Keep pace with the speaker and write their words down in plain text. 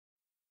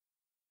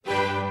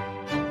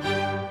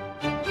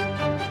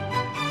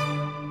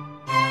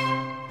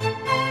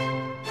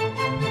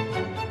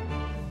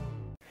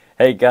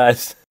Hey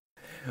guys,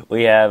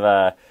 we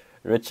have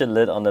Richard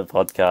Litt on the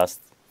podcast.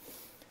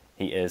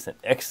 He is an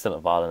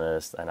excellent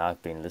violinist, and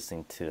I've been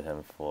listening to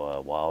him for a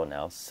while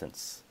now,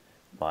 since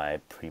my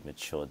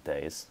premature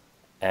days.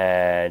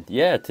 And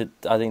yeah,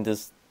 I think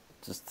this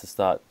just to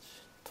start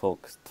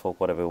talk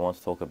whatever we want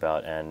to talk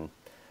about. And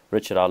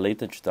Richard, I'll leave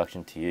the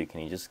introduction to you. Can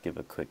you just give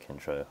a quick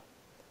intro?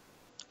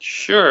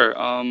 Sure.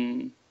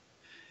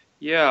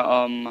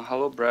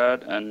 Hello,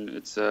 Brad, and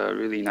it's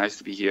really nice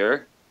to be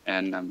here,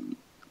 and I'm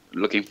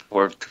looking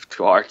forward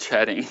to our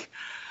chatting.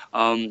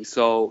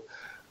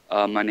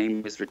 My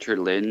name is Richard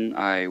Lin.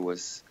 I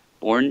was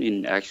born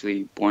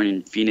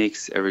in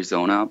Phoenix,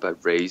 Arizona,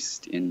 but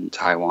raised in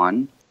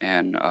Taiwan,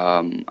 and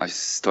I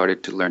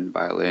started to learn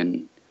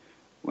violin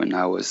when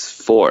I was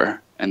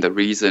 4, and the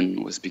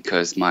reason was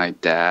because my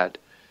dad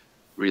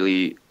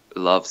really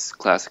loves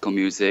classical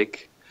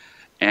music,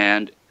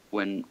 and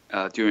when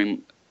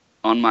during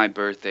on my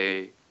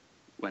birthday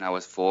when I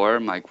was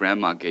 4, my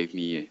grandma gave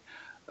me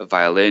a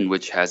violin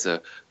which has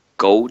a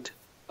gold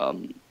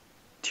um,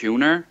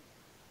 tuner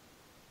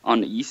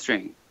on the E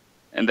string,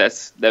 and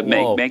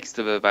Whoa. makes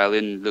the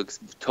violin looks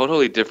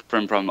totally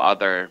different from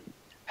other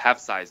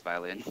half-size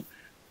violin.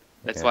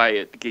 That's Okay. why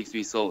it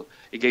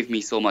gave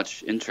me so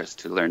much interest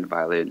to learn the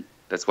violin.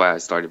 That's why I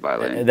started And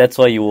violin. that's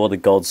why you wore the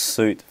gold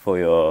suit for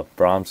your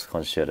Brahms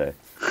concerto,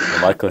 the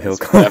Michael Hill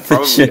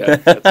Probably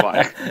competition. that's why.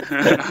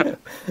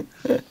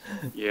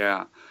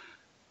 Yeah.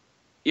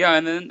 Yeah,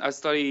 and then I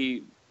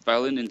studied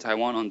violin in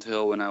Taiwan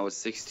until when I was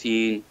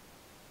 16.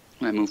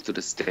 I moved to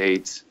the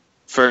States,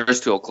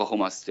 first to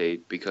Oklahoma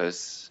State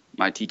because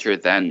my teacher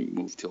then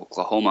moved to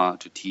Oklahoma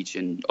to teach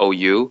in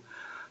OU.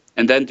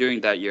 And then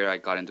during that year, I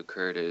got into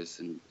Curtis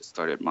and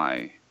started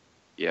my,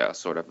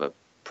 sort of a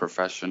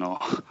professional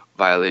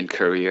violin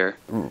career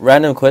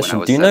Random when I question.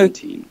 was Do you know,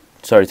 17.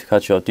 sorry to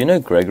cut you off, do you know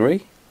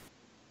Gregory?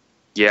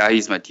 Yeah,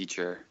 he's my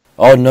teacher.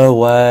 Oh, no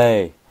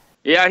way.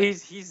 Yeah,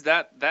 he's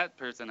that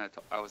person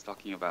I was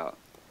talking about.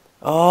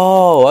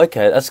 Oh,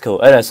 okay, that's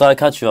cool. Anyway, so I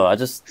cut you off.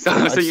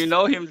 So you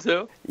know him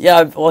too?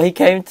 Yeah, well, he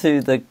came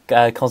to the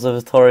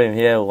conservatorium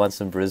here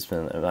once in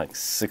Brisbane, like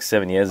 6,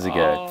 7 years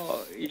ago,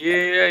 Oh,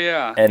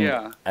 yeah, and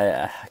yeah.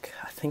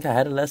 I think I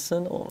had a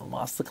lesson or a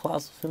master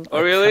class with him. Oh,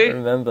 I can't really?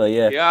 remember.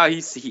 Yeah. Yeah,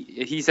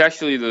 he's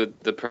actually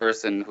the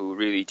person who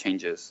really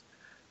changes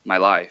my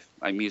life,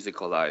 my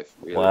musical life,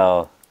 really.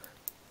 Wow,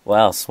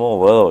 wow, small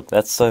world.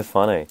 That's so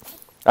funny.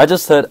 I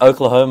just heard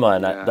Oklahoma,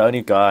 and the Yeah.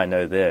 only guy I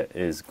know there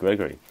is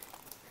Gregory.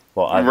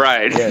 Well,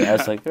 Right. yeah, I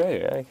was like,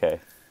 Gregory, okay,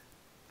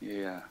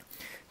 Yeah.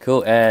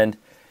 cool. And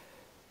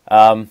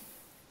um,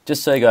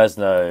 just so you guys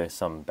know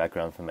some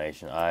background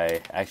information,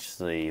 I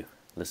actually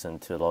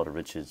listened to a lot of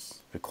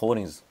Richard's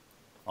recordings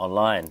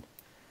online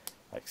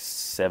like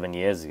 7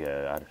 years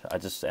ago.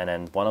 And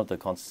then one of the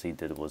concerts he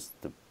did was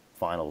the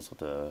finals of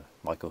the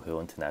Michael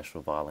Hill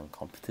International Violin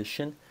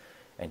Competition,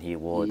 and he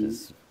wore Mhm.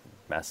 this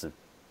massive,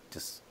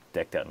 just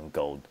decked out in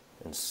gold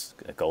and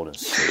a golden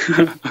suit,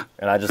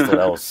 and I just thought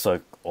that was so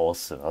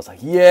awesome. I was like,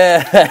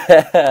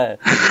 yeah,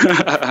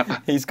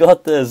 he's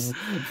got this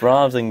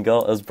Brahms and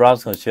gold, this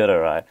Brahms concerto,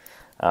 right?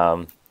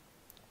 Um,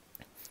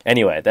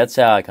 anyway, that's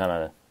how I kind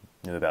of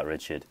knew about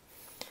Richard.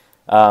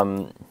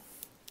 Um,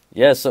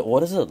 yeah, so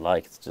what is it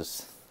like? It's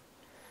just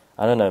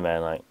I don't know,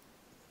 man. Like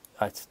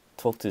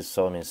talk to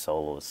so many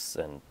soloists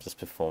and just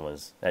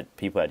performers, at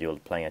people at your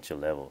playing at your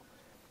level.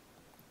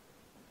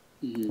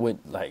 Mhm. Would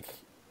like,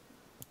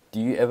 do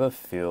you ever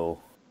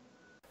feel?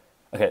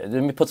 Okay,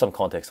 let me put some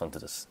context onto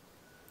this.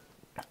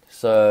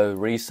 So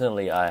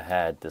recently, I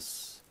had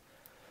this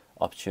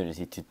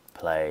opportunity to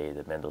play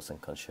the Mendelssohn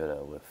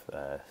Concerto with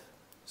a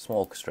small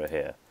orchestra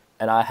here,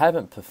 and I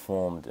haven't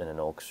performed in an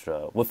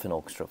orchestra with an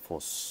orchestra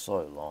for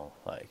so long.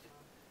 Like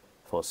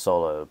for a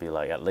solo, it'll be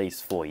like at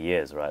least 4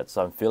 years, right?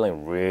 So I'm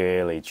feeling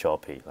really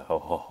choppy, like ho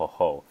ho ho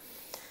ho.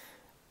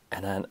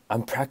 And then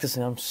I'm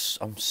practicing. I'm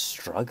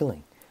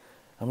struggling.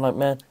 I'm like,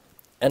 man.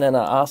 And then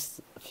I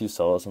asked a few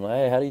solos. I'm like,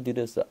 hey, how do you do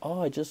this?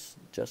 Oh, I just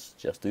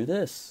do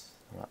this.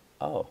 I'm like,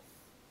 oh,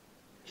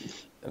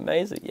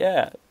 amazing.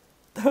 Yeah,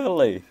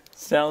 totally.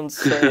 Sounds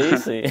so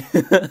easy.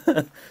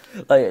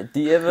 Like,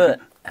 do you ever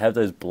have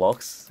those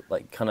blocks?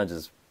 Like, kind of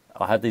just,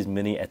 I have these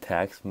mini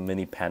attacks,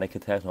 mini panic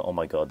attacks. Like, oh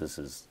my God, this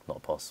is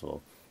not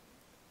possible.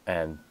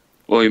 And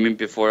Well, you mean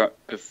before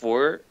the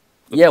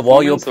yeah,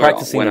 while you're performance or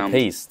practicing when the I'm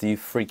piece, do you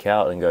freak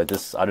out and go,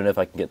 "This, I don't know if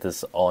I can get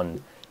this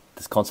on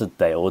this concert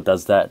day," or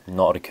does that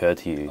not occur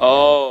to you? And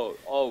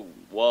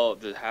well,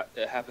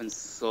 it happens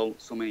so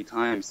many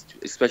times,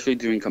 especially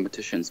during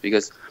competitions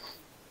because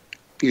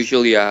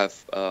usually I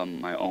have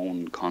my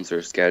own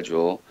concert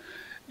schedule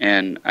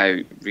and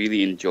I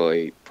really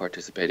enjoy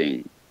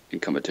participating in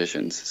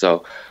competitions.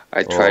 So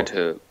I try oh,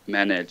 to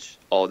manage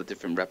all the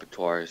different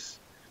repertoires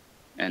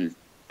and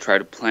try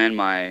to plan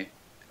my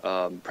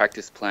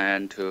practice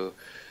plan to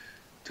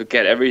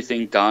get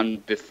everything done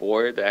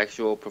before the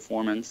actual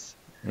performance.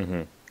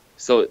 hmm,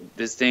 So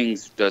these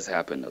things does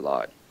happen a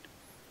lot,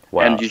 and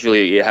wow,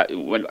 usually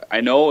when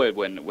I know it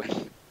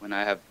when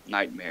I have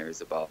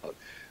nightmares about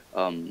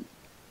um,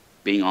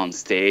 being on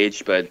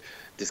stage, but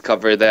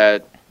discover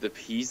that the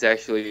piece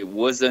actually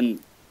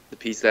wasn't the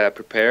piece that I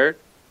prepared.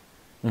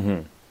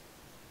 Mm-hmm.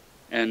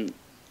 And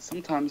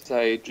sometimes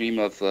I dream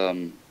of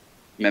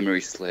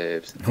memory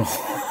slips, and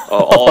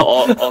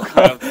all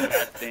kind of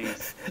bad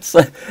things.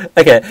 So,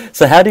 okay,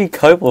 so how do you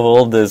cope with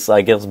all this,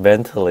 I guess,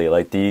 mentally?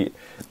 Like, do you...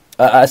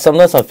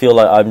 sometimes I feel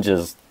like I'm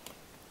just...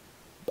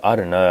 I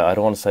don't know, I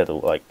don't want to say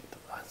like...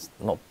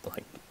 Not,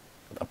 like,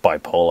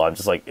 bipolar. I'm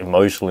just, like,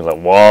 emotionally, like,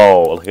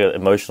 whoa, like an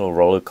emotional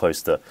roller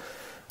coaster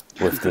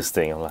with this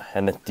thing. I'm like,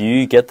 and do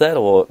you get that,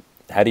 or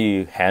how do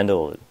you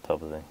handle it,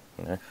 type of thing,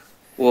 you know?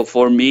 Well,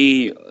 for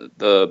me,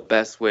 the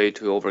best way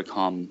to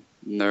overcome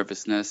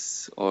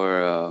nervousness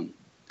or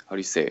how do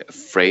you say,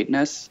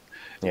 afraidness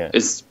Yeah.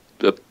 is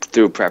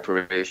through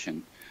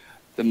preparation.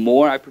 The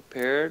more I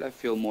prepared, I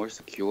feel more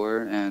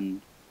secure,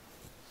 and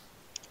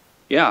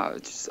yeah,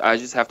 I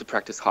just have to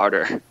practice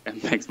harder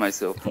and makes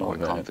myself Oh, more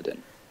man.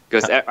 confident.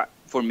 Because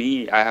for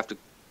me, I have to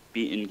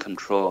be in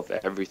control of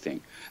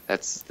everything.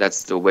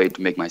 That's the way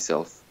to make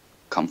myself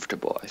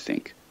comfortable, I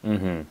think.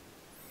 Mm-hmm.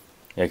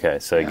 Okay,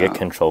 so get Yeah.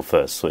 control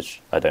first,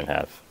 which I don't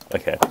have.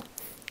 Okay,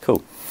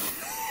 cool.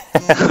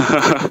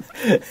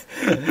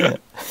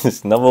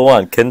 It's number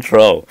one,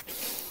 control.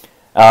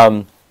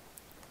 Um,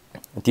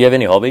 do you have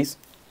any hobbies?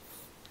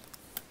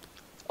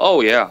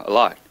 Oh yeah, a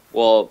lot.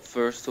 Well,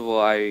 first of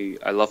all, I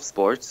love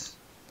sports.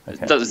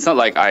 Okay. It's not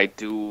like I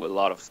do a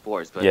lot of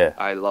sports, but Yeah.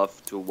 I love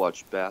to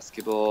watch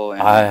basketball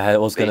and I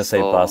was gonna say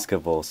baseball.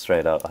 basketball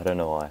straight up. I don't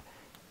know why.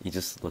 You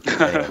just look.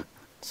 Anyway,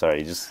 sorry.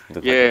 You just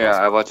look like a Yeah,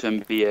 I basketball. watch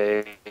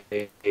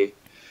NBA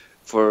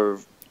for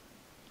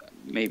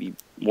maybe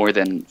more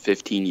than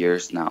 15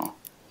 years now.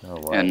 Oh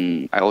wow.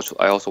 And I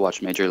also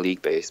watch Major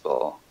League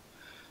Baseball.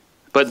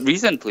 But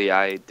recently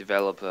I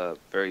developed a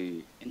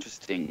very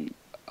interesting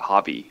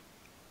hobby.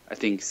 I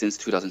think since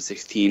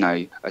 2016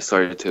 I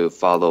started to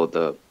follow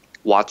the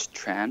watch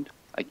trend,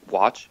 like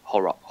watch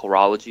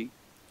horology.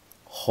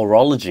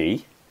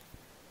 Horology.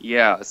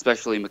 Yeah,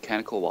 especially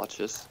mechanical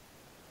watches.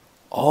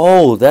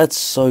 Oh, that's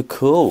so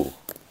cool.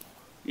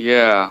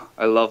 Yeah,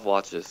 I love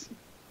watches.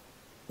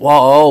 Wow.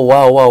 Oh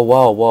wow. Wow.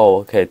 Wow. Wow.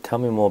 Okay, tell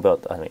me more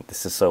about. I mean,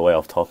 this is so way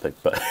off topic,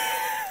 but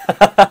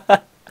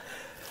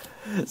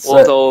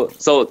Well,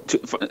 so.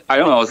 I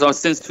don't know. So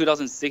since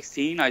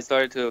 2016, I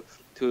started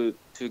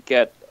to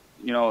get,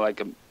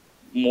 like a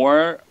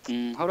more.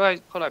 How do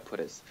I put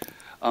this?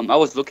 I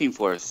was looking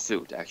for a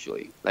suit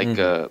actually, like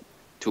Mm-hmm.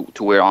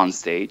 to wear on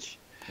stage,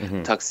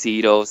 Mm-hmm.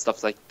 tuxedo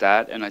stuff like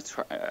that, and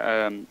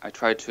I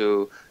tried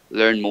to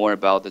learn more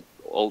about the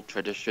old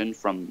tradition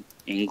from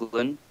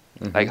England,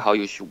 Mm-hmm. like how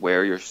you should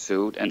wear your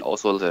suit, and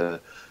also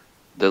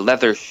the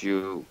leather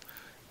shoe.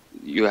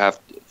 You have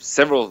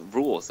several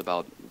rules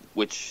about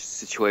which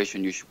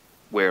situation you should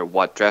wear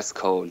what dress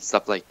code and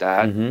stuff like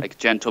that, Mm-hmm. like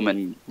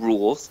gentleman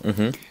rules.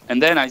 Mm-hmm.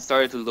 And then I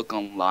started to look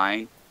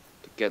online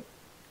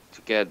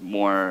to get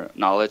more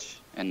knowledge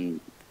and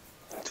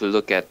to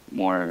look at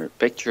more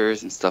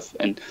pictures and stuff.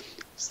 And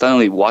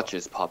suddenly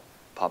watches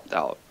popped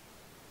out,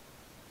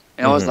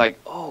 and I was Mm-hmm. like,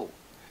 oh,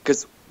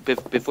 because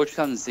before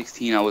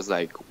 2016, I was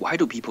like, why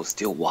do people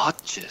still wear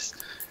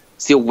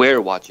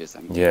watches? I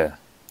mean, Yeah.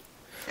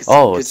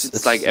 Oh, because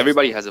it's like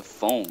everybody has a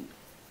phone.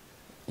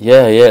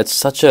 yeah, yeah. It's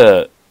such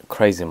a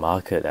crazy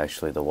market,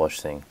 actually, the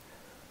watch thing.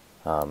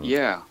 Um,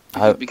 Yeah,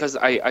 I because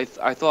I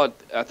thought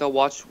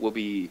watch will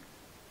be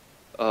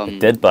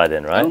dead by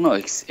then, I right? don't know,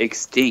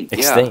 extinct. Yeah,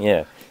 Extinct,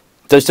 yeah.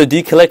 So do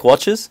you collect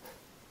watches?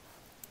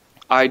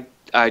 I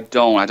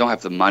don't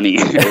have the money.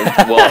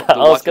 Well, I the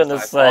was watches gonna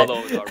I say,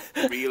 follow are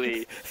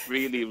really,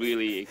 really,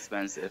 really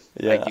expensive.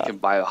 Like you yeah. can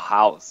buy a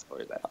house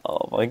for that.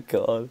 Oh my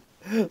God.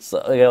 So,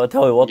 okay, well,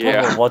 tell me what type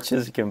of Yeah.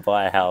 watches you can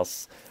buy a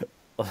house.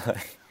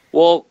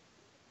 Well,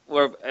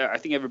 I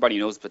think everybody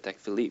knows Patek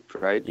Philippe,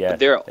 right? Yeah, But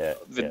there yeah,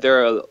 yeah.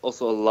 there are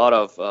also a lot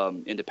of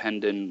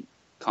independent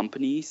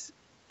companies.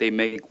 They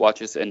make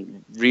watches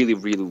and really,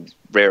 really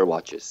rare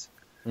watches,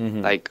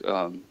 Hmm. like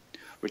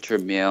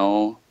Richard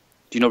Mille.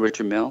 Do you know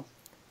Richard Mille?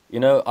 You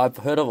know, I've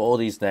heard of all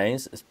these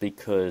names. It's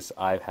because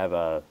I have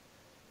a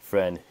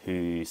friend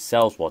who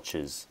sells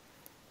watches.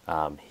 He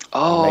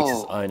makes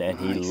his Oh, own, and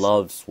he nice.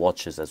 loves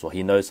watches as well.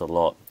 He knows a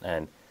lot,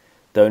 and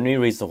the only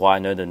reason why I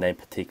know the name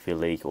Patek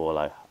Philippe or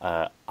like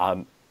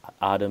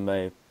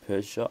Audemars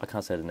Peugeot, I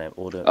can't say the name.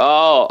 Oh, You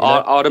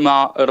know,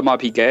 Audemars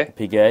Piguet,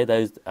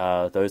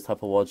 Piguet, those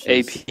type of watches.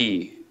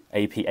 AP.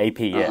 AP,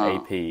 yeah, Uh-huh.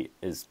 AP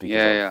is because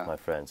Yeah, of yeah. my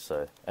friend.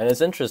 So, and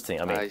it's interesting.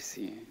 I mean, I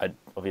see. I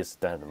obviously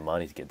don't have the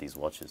money to get these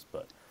watches,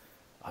 but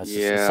it's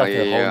Yeah, like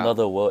yeah, a whole yeah.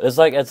 nother world. It's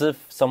like as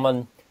if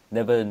someone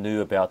never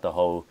knew about the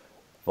whole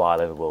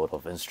violin world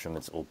of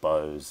instruments or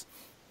bows,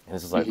 and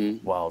it's just like,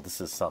 Mm-hmm. wow,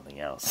 this is something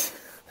else.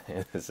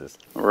 This is.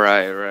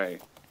 Right,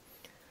 right.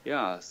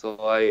 Yeah, so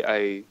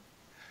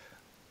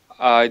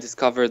I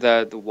discovered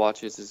that the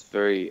watches is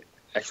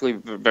actually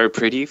very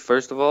pretty,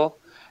 first of all,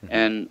 Hmm.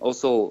 and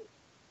also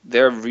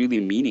they're really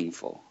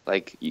meaningful.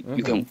 Like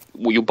Hmm.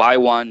 you buy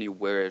one, you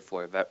wear it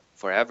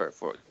forever,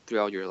 for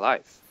throughout your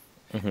life,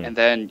 Hmm. and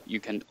then you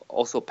can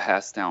also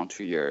pass down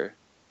to your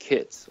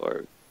kids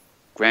or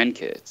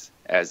grandkids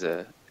as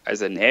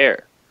an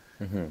heir.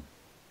 Hmm.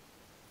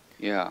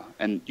 Yeah,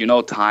 and you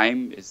know,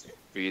 time is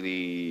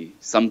really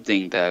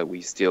something that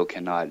we still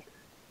cannot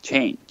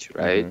change,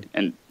 right? Mm-hmm.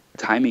 And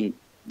timing,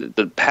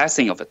 the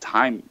passing of the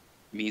time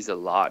means a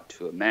lot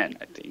to a man,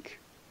 I think.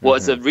 Well,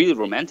 it's Mm-hmm. a really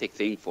romantic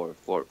thing for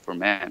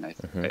men,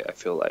 Mm-hmm. I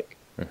feel like.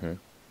 Mm-hmm.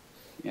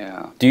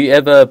 Yeah. Do you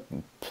ever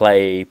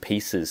play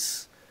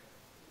pieces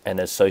and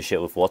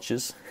associate with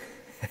watches?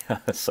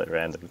 That's so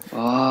random.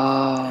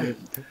 Um,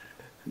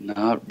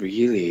 Not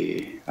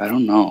really. I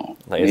don't know.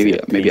 Like, is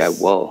it a Maybe I piece?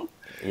 will.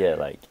 Yeah,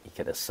 like you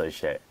can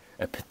associate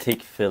a Petit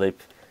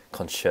Philippe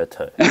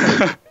concerto,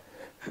 a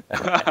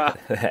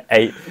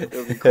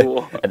It'll be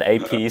cool. an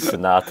AP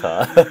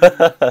sonata.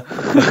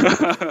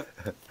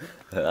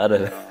 I don't know.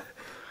 Yeah.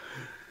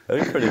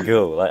 That'd be pretty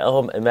cool. Like,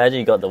 oh, imagine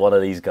you got one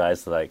of these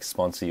guys to like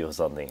sponsor you or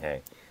something.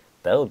 Hey,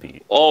 that would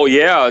be. Oh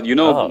yeah, you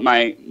know, Oh,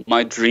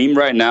 my dream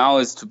right now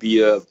is to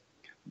be a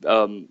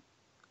um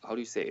how do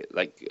you say it?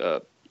 Like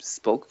a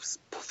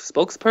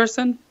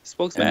spokesman?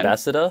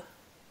 ambassador.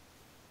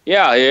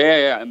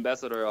 Yeah.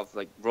 Ambassador of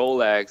like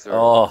Rolex or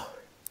Oh,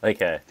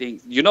 okay.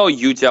 things. You know,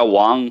 Yu Jia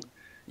Wang,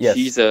 Yes,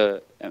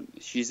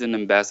 she's an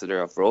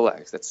ambassador of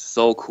Rolex. That's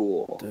so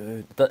cool.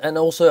 dude. And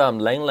also,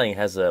 Lang Lang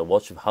has a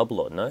watch with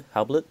Hublot. No,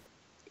 Hublot.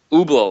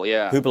 Hublot,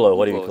 yeah. Hublot.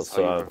 What do you Hublot call? is how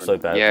So you I'm so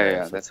pronounce. bad at Yeah,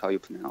 pronouncing. that's how you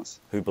pronounce.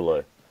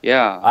 Hublot.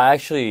 Yeah, I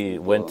actually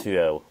went Hublot. to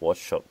a watch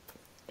shop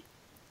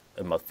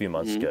a few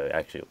months Hmm. ago.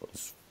 Actually, it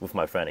was with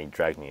my friend. He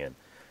dragged me in.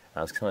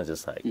 I was kind of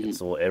just like, Hmm.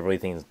 it's all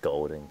everything's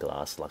gold and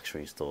glass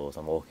luxury stores.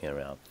 I'm walking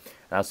around,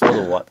 and I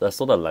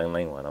saw the Lang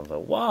Lang one. I was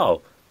like,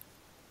 wow,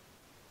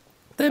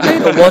 they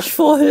made a watch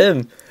for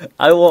him.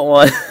 I want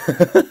one.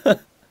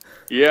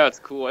 Yeah, it's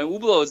cool. And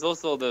Hublot is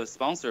also the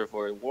sponsor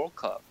for a World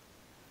Cup.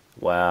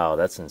 Wow,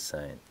 that's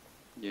insane.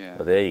 Yeah.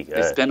 Well, there you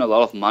They go. spend a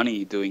lot of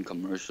money doing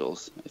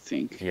commercials, I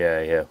think.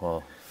 Yeah, yeah.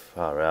 Well,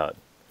 far out.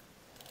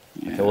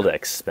 Like all Yeah. the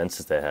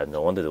expenses they had.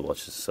 No wonder the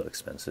watch is so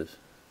expensive.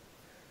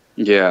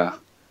 Yeah.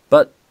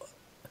 But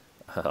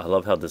I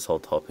love how this whole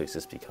topic is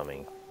just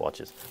becoming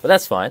watches. But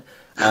that's fine.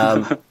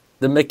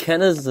 The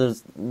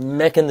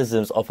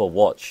mechanisms of a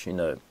watch,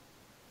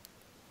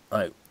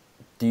 like,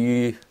 do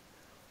you,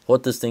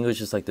 what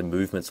distinguishes like the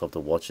movements of the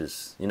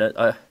watches?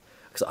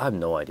 Because I have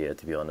no idea,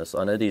 to be honest.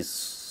 I know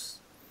these,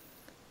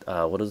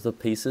 what is the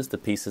pieces? The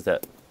pieces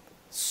that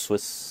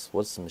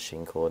what's the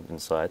machine called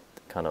inside?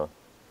 Kind of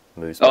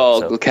moves by Oh,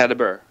 itself. The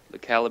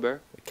caliber.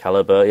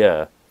 Caliber,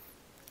 yeah.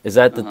 Is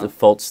that the Uh-huh.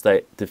 default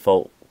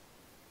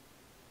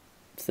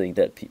thing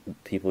that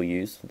people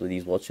use with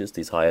these watches,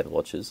 these high-end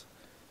watches?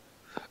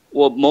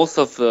 Well, most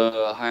of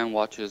the high-end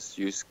watches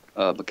use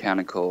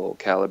mechanical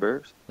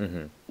calibers.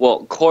 Mm-hmm.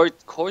 Well,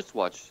 quartz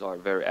watches are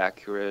very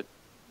accurate,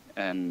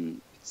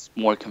 and it's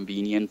more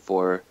convenient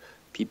for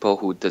people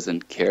who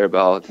doesn't care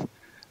about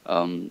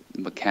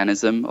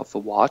mechanism of a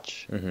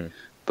watch. Mm-hmm.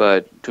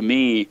 But to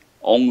me,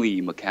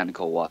 only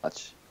mechanical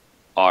watch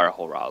are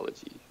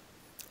horology.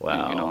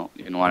 Wow.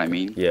 You know what I Okay.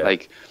 mean? Yeah.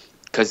 Like,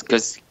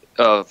 because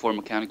for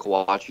mechanical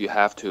watch, you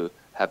have to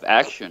have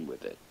action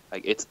with it.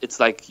 Like it's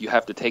like you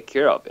have to take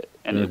care of it,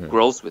 and Mhm. it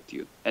grows with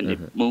you, and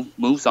Mhm. it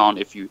moves on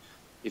if you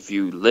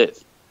live.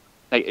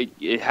 Like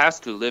it has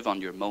to live on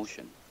your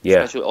motion,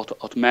 Yeah. especially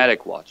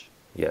automatic watch.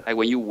 Yeah. Like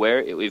when you wear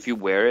it, if you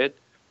wear it,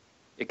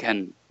 it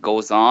can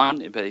goes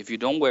on, but if you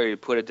don't wear it, you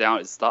put it down,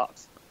 it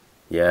stops.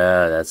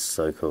 Yeah, that's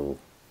so cool.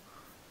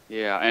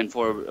 Yeah, and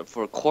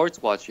for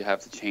quartz watch, you have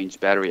to change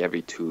battery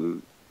every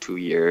 2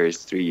 years,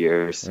 3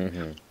 years.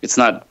 Mm-hmm. It's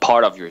not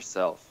part of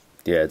yourself.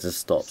 Yeah, it just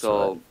stops.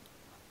 So,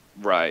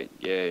 right,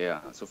 yeah.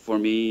 So for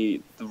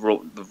me, the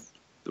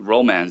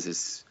romance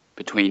is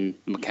between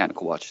the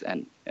mechanical watch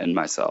and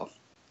myself.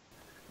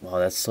 Right? Wow,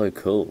 that's so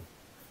cool.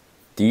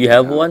 Do you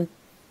have Yeah. one?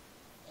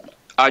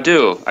 I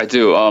do.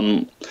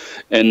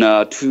 In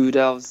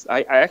 2000,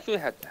 I actually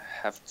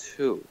have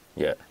two,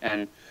 Yeah.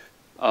 and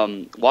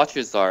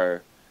watches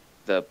are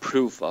the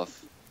proof of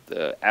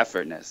the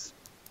effortness.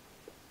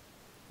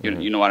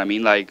 Mhm. You know what I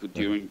mean? Like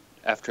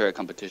after a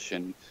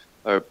competition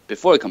or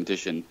before a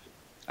competition,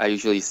 I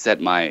usually set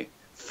my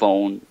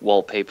phone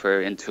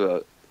wallpaper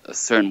into a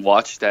certain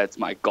watch that's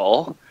my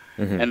goal.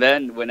 Mhm. And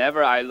then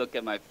whenever I look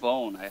at my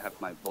phone, I have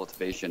my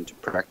motivation to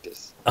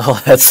practice. Oh,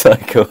 that's so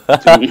cool.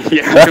 To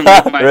make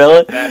myself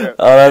Really? better,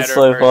 Oh, that's better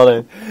so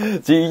person. funny.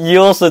 Do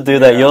you also do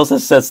that? You Yeah. also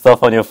set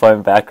stuff on your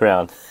phone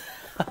background.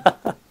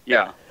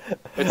 Yeah.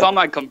 It's on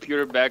my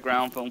computer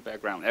background, phone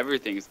background.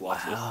 Everything is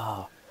watches.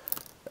 Wow.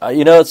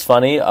 It's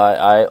funny.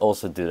 I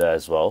also do that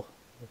as well.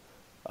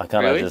 I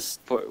kind of Really?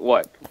 For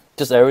what?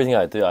 just everything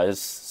I do. I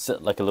just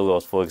set like a little.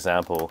 For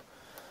example,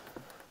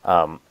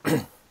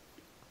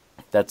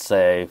 let's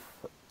say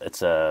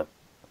it's a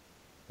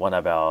one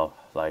of our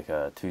like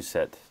a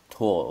TwoSet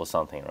tour or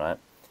something, right?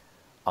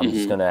 I'm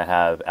just Mhm. gonna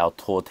have our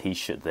tour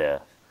T-shirt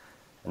there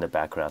in the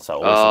background.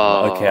 So I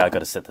always okay, I Oh.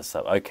 gotta set this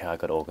up. Okay, I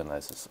gotta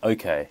organize this.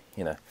 Okay,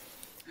 and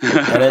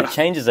it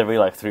changes every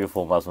like 3 or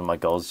 4 months when my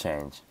goals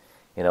change.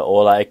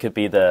 Or like it could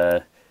be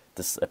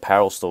this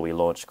apparel store we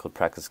launched called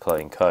Practice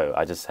Clothing Co.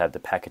 I just had the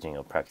packaging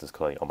of Practice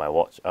Clothing on my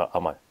watch,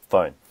 on my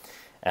phone,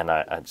 and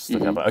I just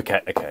looking up.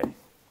 Okay,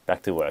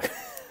 back to work.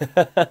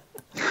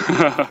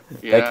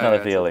 That kind Yeah,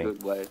 of that's a feeling.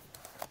 good way.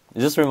 It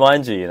just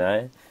reminds you, you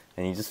know,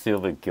 and you just feel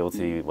a bit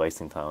guilty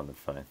wasting time on the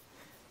phone.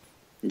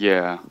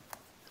 Yeah,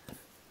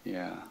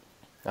 yeah,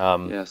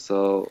 Um, yeah.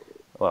 So,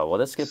 well,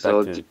 let's get back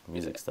so to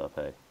music stuff,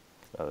 hey.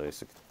 Oh,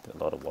 there's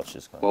a lot of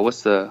watches going what on.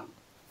 was the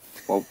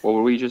what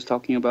were we just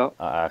talking about?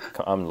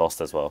 I'm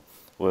lost as well.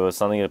 We were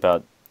something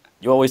about,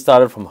 you always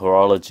started from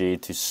horology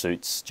to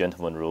suits,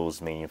 gentleman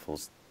rules, meaningful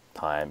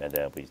time, and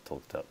then we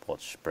talked about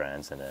watch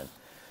brands, and then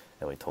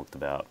we talked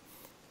about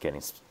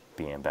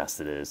being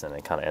ambassadors, and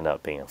then kind of end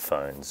up being in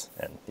phones,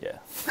 and yeah,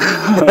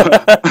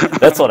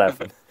 that's what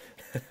happened.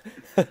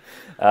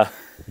 uh,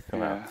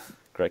 wow, Yeah.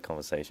 great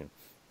conversation.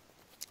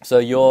 So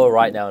you're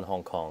right now in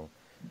Hong Kong,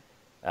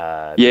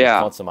 being a Yeah.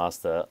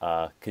 concertmaster.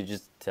 Could you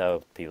just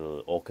tell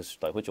people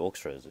orchestra, like which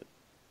orchestra is it?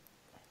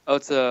 Oh,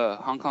 it's a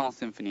Hong Kong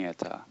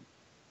Sinfonietta.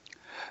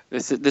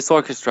 This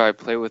orchestra, I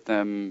played with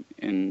them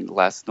in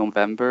last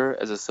November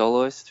as a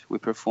soloist. We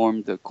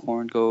performed the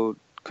Corngold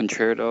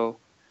Concerto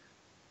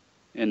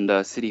in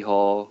the City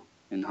Hall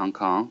in Hong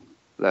Kong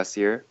last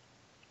year.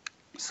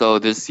 So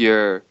this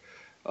year,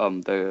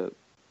 the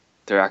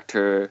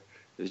director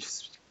is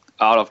just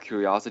out of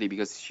curiosity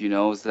because she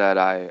knows that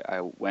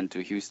I went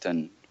to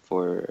Houston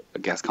for a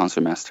guest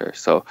concertmaster.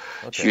 So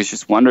she Okay. was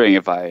just wondering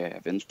if I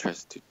have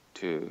interest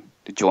to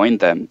join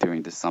them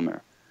during the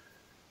summer.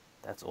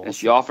 That's And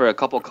she awesome. offered a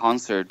couple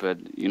concert, but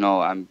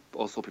I'm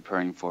also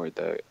preparing for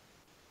the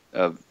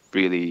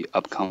really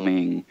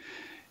upcoming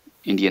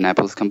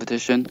Indianapolis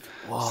competition.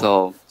 Wow.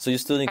 So So you're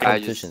still in I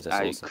competitions. just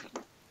That's awesome.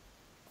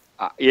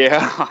 yeah,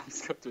 I'm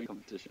still doing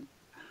competition.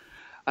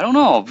 I don't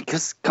know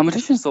because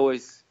competitions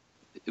always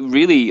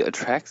really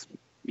attracts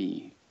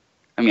me.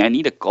 I mean, I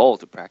need a goal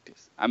to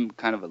practice. I'm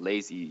kind of a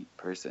lazy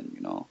person.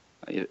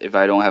 If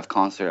I don't have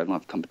concert, I don't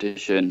have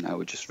competition, I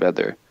would just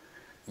rather.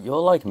 You're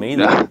like me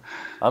then.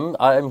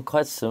 I'm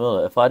quite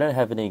similar. If I don't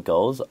have any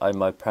goals,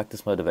 my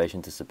practice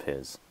motivation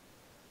disappears.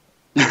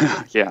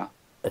 Yeah,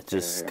 It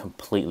just yeah,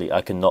 completely.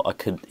 I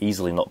could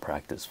easily not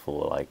practice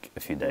for like a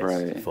few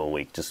days, right, for a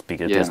week, just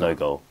because there's no yeah.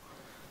 goal.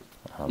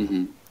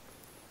 hmm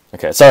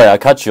Okay, sorry, I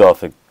cut you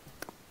off. A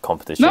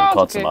competition, No,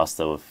 it's okay.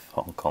 concertmaster with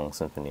Hong Kong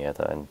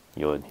Sinfonietta, and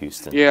you're in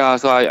Houston. Yeah,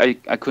 so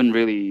I couldn't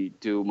really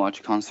do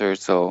much concert,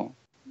 so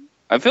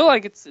I feel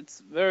like it's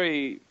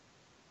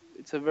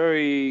a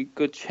very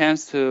good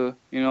chance to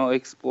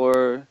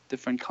explore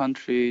different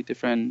country,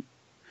 different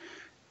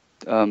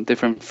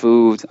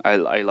foods. I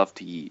love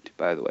to eat,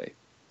 by the way.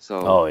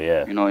 So Oh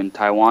yeah. in Oh,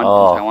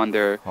 Taiwan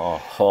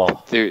oh,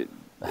 oh. there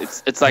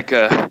it's like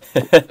a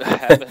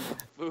heaven of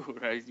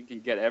food, right? You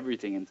can get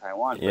everything in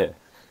Taiwan, but Yeah,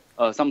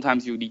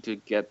 sometimes you need to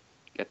get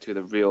to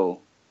the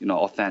real,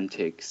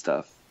 authentic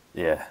stuff.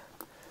 yeah.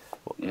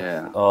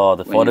 Yeah, Oh,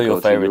 when what you are your go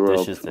to favorite Europe.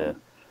 dishes there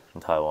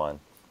in Taiwan?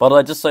 But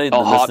I just so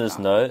Oh, the listeners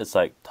know, it's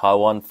like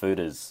Taiwan food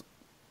is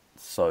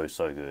so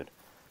good.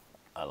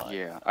 I like.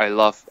 yeah, I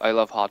love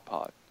hot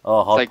pot.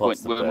 Oh, It's hot like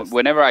pot's the best.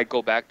 whenever I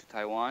go back to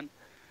Taiwan,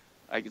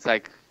 it's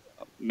like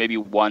maybe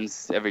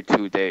once every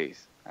 2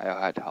 days I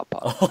had hot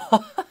pot.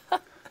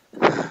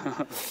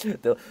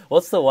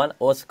 What's the one?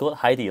 What's it called?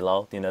 Haidi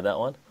Lao. Do you know that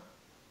one?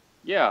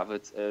 Yeah,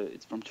 but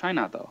it's from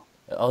China though.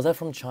 Oh, is that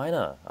from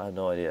China? I have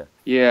no idea.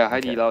 Yeah,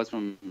 Haidi Okay, Lao is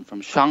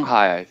from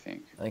Shanghai, I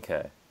think.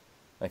 okay,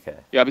 okay.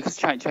 Yeah, because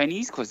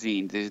Chinese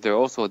cuisine, there are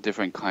also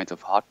different kinds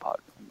of hot pot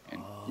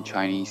in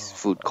Chinese Oh,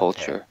 food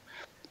okay. culture.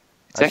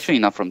 It's I just actually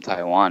not from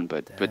Taiwan,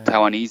 but damn.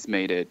 Taiwanese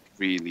made it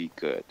really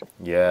good.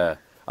 Yeah,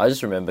 I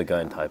just remember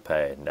going to Yeah.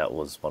 Taipei, and that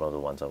was one of the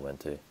ones I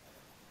went to.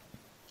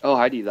 Oh,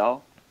 Haidi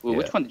Lao. Well, Yeah,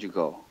 which one did you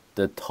go?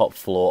 the top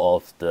floor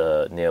of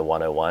the near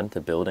 101,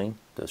 the building,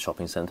 the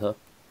shopping center.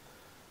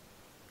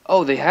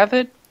 Oh, they have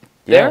it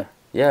Yeah, there?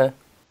 yeah.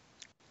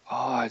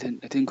 Oh, I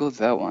didn't go to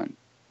that one.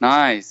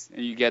 Nice.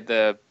 And you get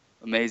the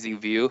amazing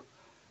view.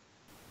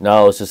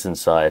 No, it was just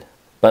inside,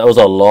 but it was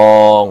a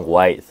long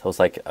wait. It was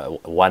like a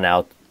 1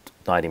 hour,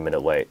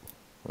 90-minute wait.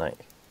 Like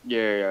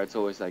Yeah, it's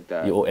always like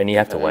that. and you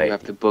have to You wait.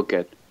 have to book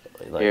it.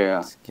 Like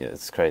Yeah, yeah,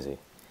 it's crazy.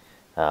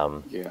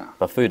 yeah.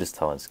 But food is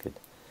Taiwan's good.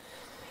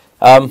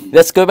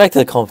 Let's go back to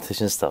the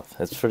competition stuff.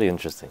 It's pretty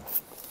interesting.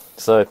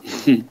 So,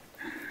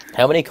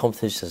 how many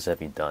competitions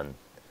have you done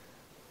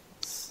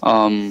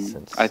I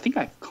since? think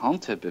I've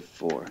counted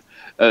before.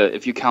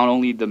 If you count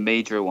only the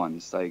major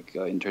ones, like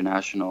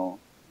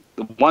international,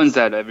 the ones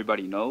that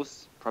everybody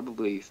knows,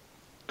 probably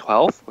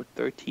 12 or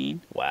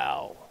 13.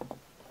 Wow,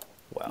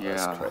 wow,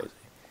 that's Yeah, crazy.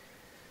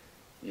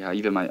 yeah.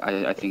 Even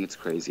I think it's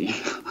crazy.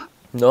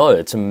 No,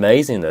 it's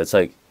amazing though. It's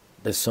like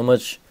there's so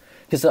much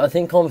because I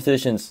think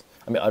competitions.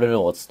 I mean, I don't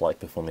know what's like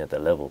performing at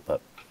that level,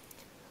 but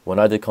when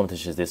I do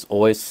competitions, there's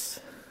always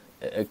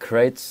it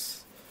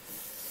creates.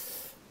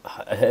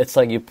 It's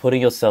like you're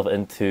putting yourself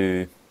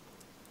into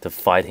the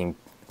fighting,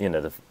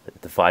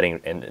 the fighting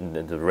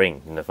in the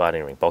ring, in the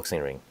fighting ring,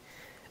 boxing ring,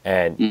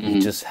 and you hmm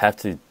just have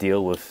to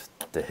deal with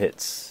the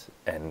hits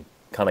and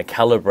kind of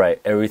calibrate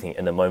everything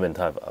in the moment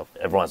of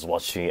everyone's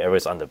watching,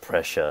 everyone's under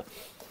pressure.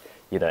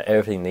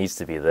 Everything needs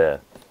to be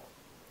there,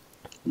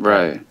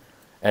 and Right.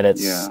 and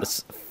it's Yeah.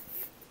 it's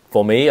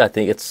for me. I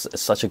think it's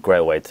such a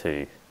great way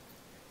to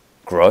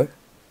grow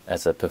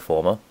as a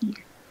performer.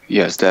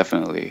 Yes,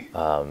 definitely.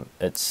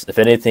 It's, if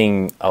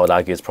anything, I would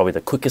argue it's probably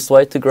the quickest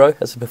way to grow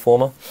as a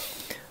performer.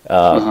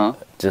 Uh-huh.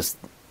 Just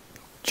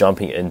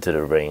jumping into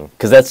the ring,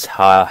 because that's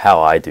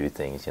how I do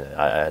things. You know,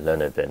 I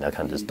learn a bit and I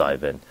kind of just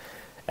dive in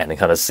and then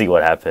kind of see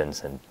what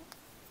happens and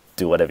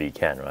do whatever you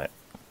can, right?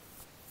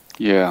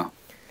 Yeah.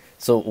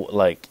 So,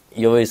 like,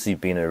 you obviously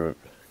been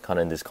kind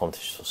of in this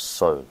competition for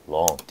so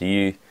long.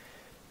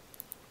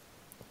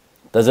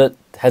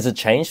 Has it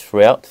changed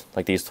throughout,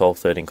 like, these 12,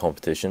 13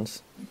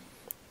 competitions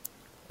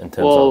in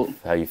terms Well,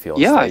 of how you feel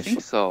on yeah, I stage?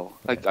 think so.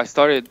 Like I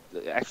started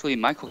actually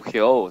Michael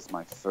Hill was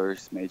my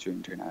first major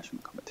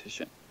international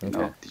competition. You Okay.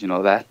 know, did you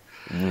know that?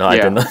 No, I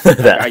Yeah. didn't know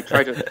that.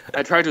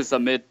 I tried to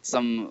submit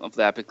some of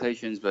the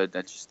applications, but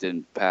that just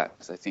didn't pass.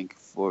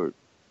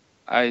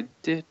 I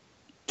did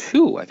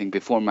two. I think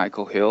before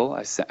Michael Hill,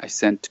 I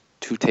sent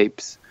two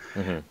tapes,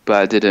 but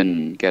I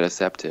didn't get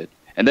accepted.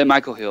 And then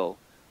Michael Hill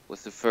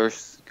was the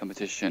first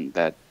competition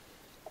that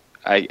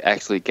I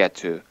actually get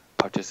to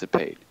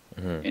participate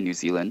in New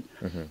Zealand.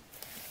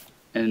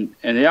 And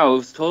yeah, it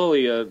was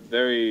totally a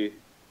very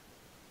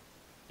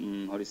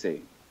how do you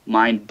say,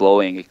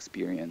 mind-blowing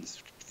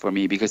experience for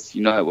me, because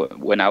you know,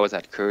 when I was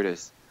at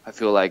Curtis, I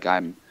feel like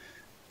I'm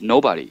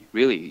nobody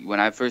really. When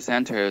I first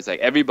entered, it was like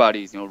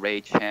everybody's, you know,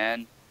 Ray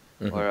Chan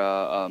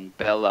or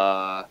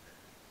Bella,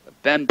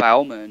 Ben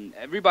Bauman,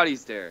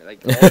 everybody's there.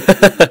 Like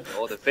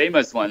all the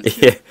famous ones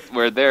Yeah.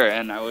 were there,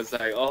 and I was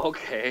like, oh,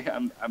 okay,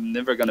 I'm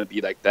never gonna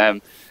be like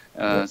them.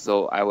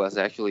 So I was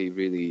actually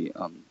really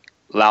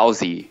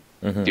lousy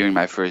during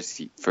my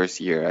first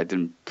year. I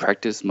didn't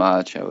practice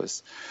much. I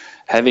was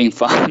having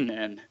fun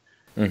and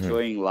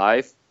enjoying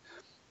life.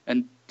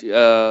 And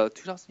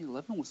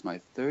 2011 was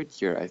my third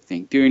year, I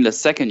think. During the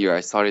second year,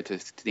 I started to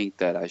think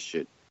that I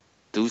should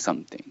do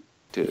something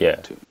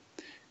Yeah.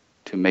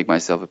 to make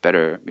myself a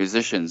better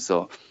musician.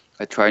 So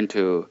I tried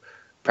to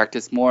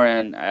practice more,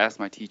 and I asked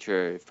my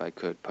teacher if I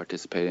could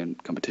participate in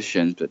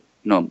competitions. But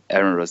no, Mr.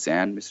 Aaron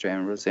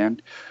Rosan,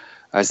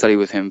 I studied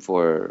with him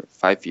for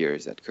 5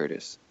 years at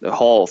Curtis, the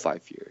whole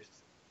 5 years.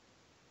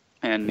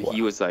 And Wow.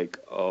 he was like,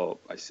 "Oh,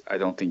 I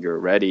don't think you're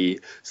ready."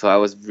 So I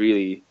was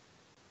really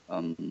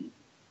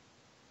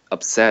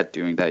upset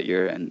during that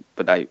year,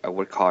 but I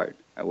worked hard.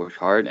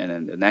 And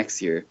then the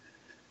next year,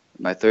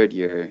 my third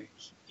year,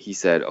 he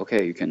said,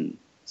 "Okay, you can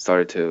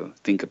start to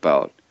think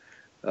about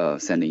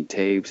sending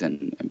tapes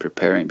and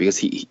preparing," because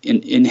he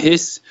in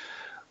his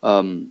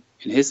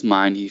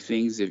mind, he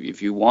thinks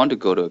if you want to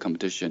go to a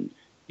competition,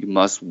 you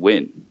must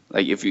win.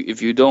 Like if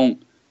you don't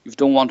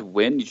want to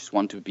win, you just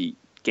want to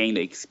gain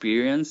the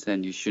experience,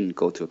 then you shouldn't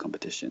go to a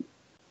competition.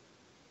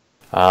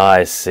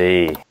 I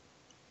see.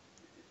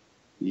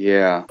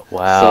 Yeah.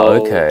 Wow.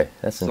 Okay,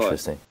 that's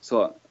interesting.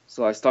 So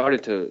I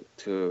started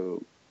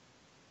to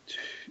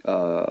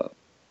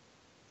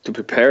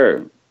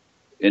prepare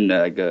in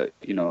like a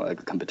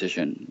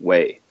competition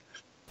way.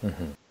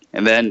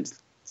 And then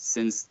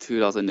since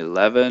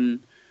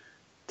 2011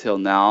 till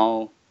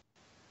now,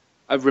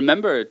 I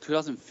remember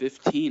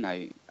 2015.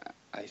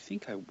 I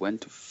think I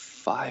went to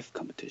 5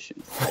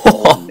 competitions, like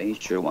all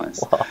major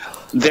ones.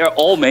 They're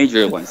all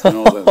major ones. You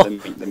know,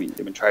 let me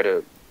try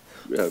to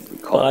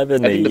recall. 5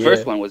 in I a think the year.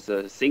 first one was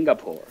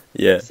Singapore.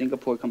 Yeah. The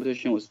Singapore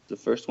competition was the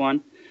first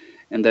one,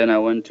 and then I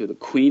went to the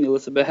Queen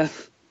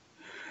Elizabeth.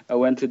 I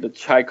went to the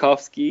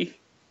Tchaikovsky,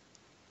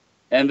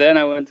 and then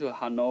I went to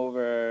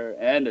Hanover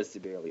and the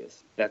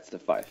Sibelius. That's the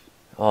 5.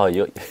 Oh,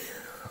 you're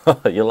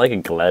like a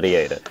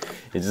gladiator.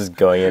 You're just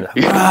going in.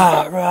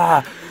 Rah,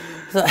 rah.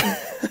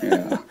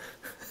 Yeah,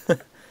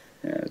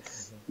 yeah,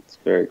 it's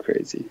very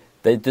crazy.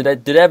 Do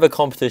they have a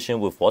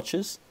competition with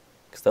watches?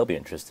 Because that'll be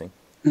interesting.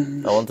 I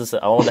wonder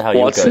how you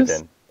go Watches?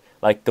 then.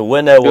 Like the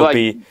winner will like-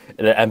 be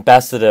the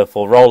ambassador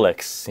for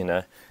Rolex. You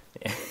know.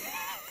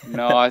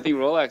 No, I think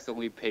Rolex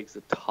only picks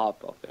the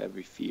top of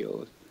every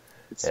field.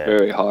 It's Yeah.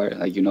 very hard.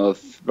 Like, you know,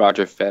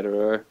 Roger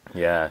Federer.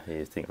 Yeah,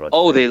 you think Roger.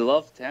 Oh, Federer. they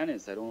love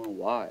tennis. I don't know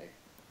why.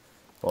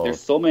 Well,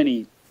 There's so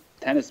many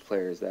tennis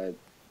players that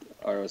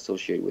are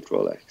associated with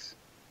Rolex.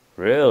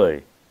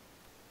 really?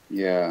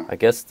 Yeah. I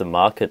guess the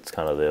market's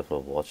kind of there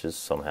for watches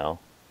somehow.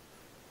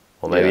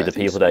 Or maybe Yeah, I the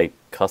think people so.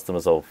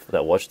 customers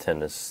that watch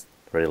tennis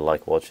really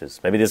like watches.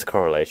 Maybe there's a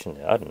correlation.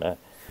 I don't know.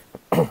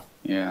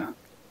 Yeah.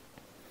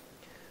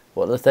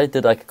 Well, if they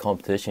did like a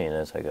competition, you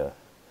know, it's like a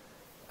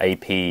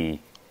AP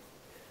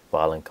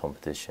violin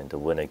competition. The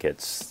winner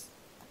gets,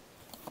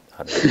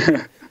 I don't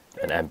know,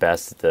 an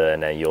ambassador,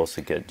 and then you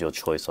also get your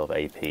choice of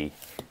AP,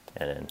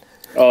 and then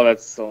Oh,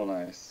 that's so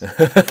nice.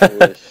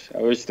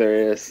 I wish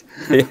there is.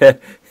 yeah,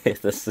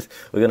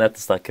 we're gonna have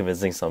to start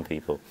convincing some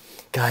people,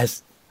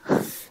 guys.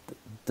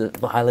 The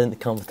violin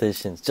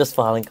competitions, just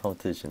violin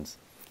competitions.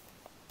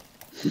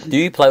 Do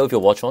you play with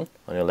your watch on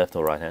your left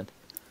or right hand?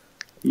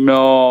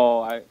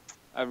 No,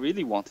 I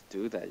really want to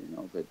do that, you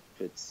know, but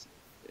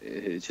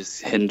it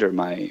just hinder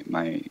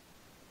my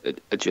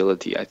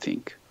agility, I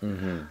think.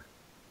 Mm-hmm.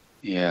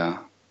 Yeah.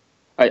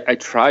 I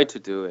try to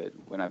do it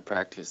when I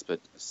practice,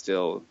 but it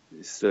still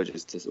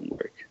just doesn't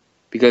work.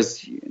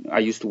 Because you know, I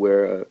used to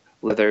wear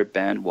leather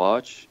band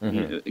watch.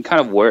 Mm-hmm. It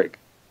kind of worked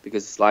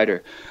because it's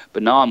lighter.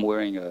 But now I'm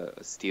wearing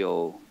a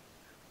steel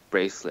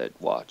bracelet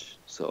watch,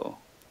 so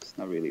it's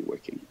not really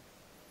working.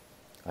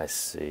 I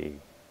see.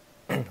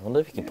 I wonder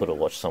if you can put a Yeah.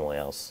 watch somewhere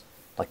else,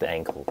 like the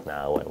ankle.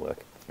 Nah, it won't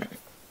work.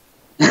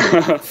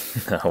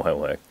 That won't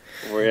work.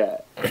 Where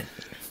at?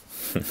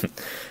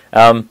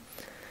 Um,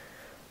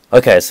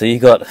 okay, so you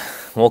got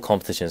more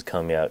competitions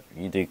coming out.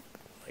 You do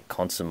like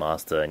concert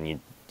master, and you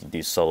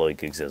do solo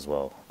gigs as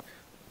well.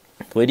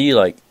 Where do you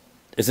like?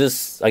 Is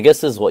this? I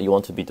guess this is what you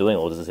want to be doing,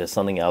 or is there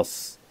something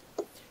else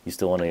you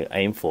still want to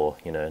aim for?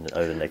 You know,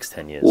 over the next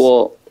 10 years.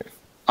 Well,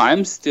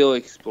 I'm still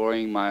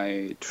exploring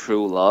my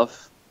true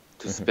love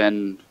to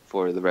spend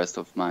for the rest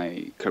of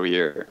my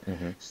career.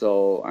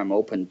 So I'm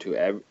open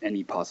to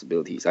any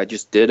possibilities. I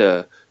just did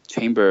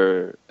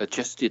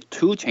just did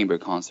two chamber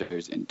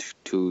concerts in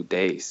 2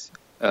 days.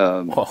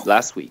 Wow.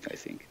 Last week, I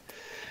think.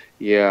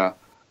 Yeah,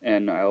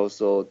 and I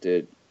also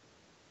did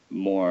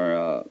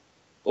more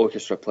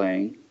orchestra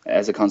playing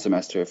as a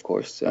concertmaster, of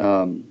course.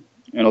 And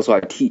also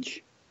I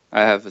teach.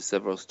 I have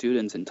several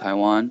students in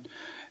Taiwan,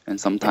 and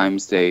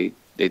sometimes they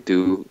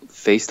do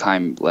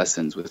FaceTime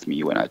lessons with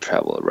me when I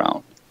travel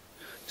around.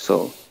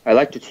 So I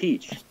like to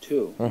teach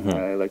too.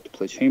 I like to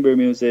play chamber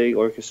music,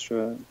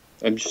 orchestra.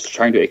 I'm just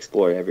trying to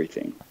explore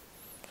everything.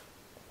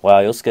 Wow,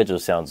 your schedule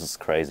sounds just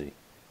crazy.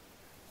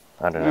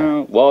 I don't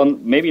know. Well,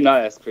 maybe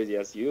not as crazy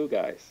as you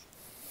guys.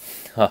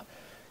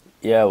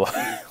 Yeah,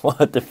 well,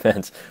 it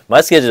depends.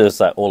 My schedule is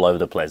like all over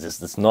the place.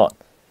 It's not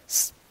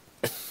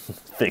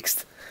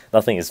fixed.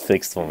 Nothing is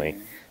fixed for me.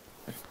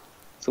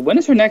 So when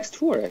is your next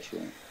tour,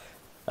 actually?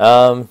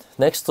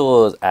 Next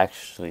tour is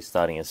actually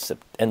starting in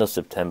end of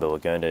September. We're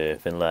going to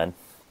Finland.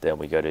 Then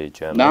we go to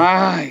Germany.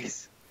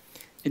 Nice.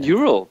 In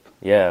Europe.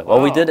 Yeah.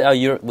 Well, we Wow.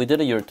 did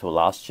a Europe tour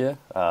last year.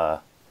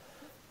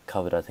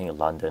 Covered I think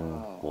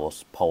London,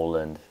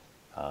 Poland,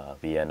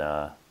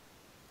 Vienna,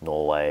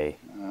 Norway.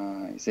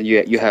 Nice. And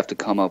you have to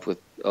come up with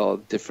all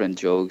different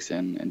jokes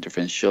and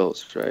different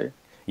shows, right?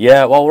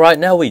 Yeah. Well, right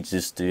now we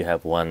just do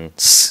have one.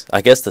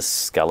 I guess the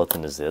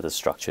skeleton is there. The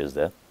structure is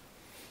there.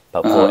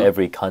 But for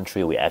every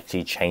country, we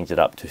actually change it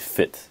up to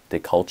fit the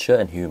culture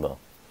and humor.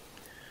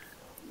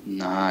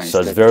 Nice. So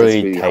it's That's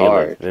very really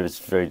tailored. hard. It's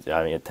very.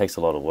 I mean, it takes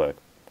a lot of work.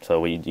 So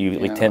we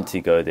Yeah. tend to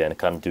go there and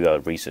kind of do our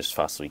research as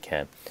fast as we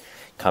can,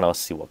 kind of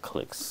see what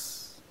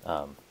clicks.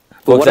 But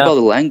what about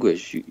the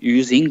language? You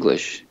use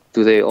English.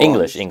 Do they all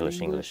English,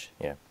 understand English?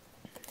 Yeah.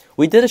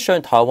 We did a show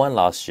in Taiwan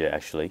last year.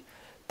 Actually,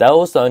 that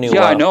was the only one.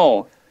 Yeah, I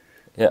know.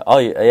 Yeah. Oh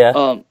yeah.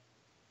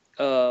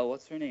 Yeah.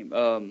 What's her name?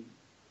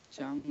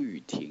 Zhang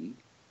Yuting.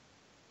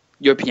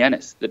 Your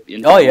pianist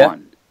in Oh, yeah.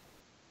 Taiwan.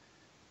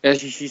 Yeah,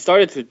 she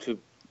started to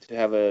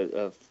have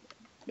a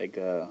like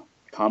a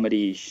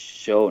comedy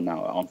show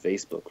now on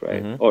Facebook,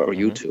 right? Or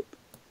YouTube.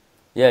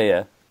 Yeah.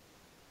 Yeah.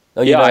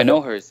 Oh, you Yeah, I her?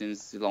 know her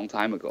since a long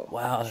time ago.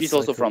 Wow, that's She's so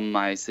also cool. from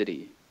my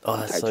city. Oh,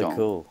 that's so Taichung.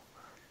 cool.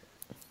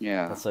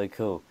 Yeah. That's so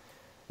cool.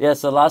 Yeah,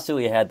 so last year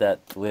we had that.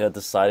 We were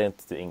deciding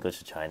to do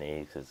English or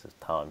Chinese because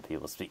Taiwan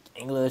people speak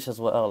English as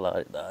well.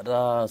 Like, da,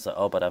 da.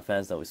 So, but our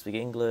fans know we speak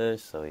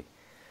English. So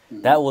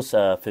that was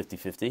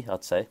 50-50,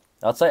 I'd say.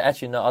 I'd say,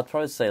 actually, no, I'd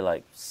probably say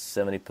like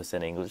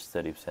 70% English,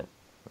 30%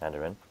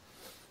 Mandarin.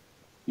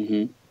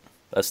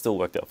 That still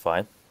worked out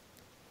fine.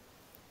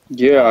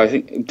 Yeah, I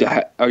think.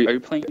 Are you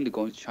planning to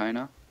go to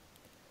China?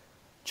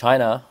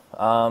 China,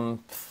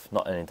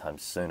 not anytime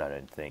soon, I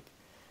don't think.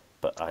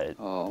 But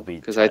it'll be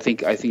Because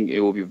China. I think it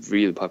will be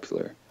really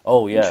popular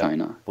Oh in yeah,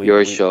 China. We- Your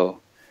we- show.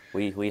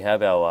 we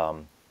have our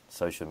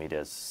social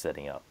medias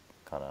setting up,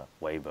 kind of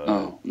Weibo,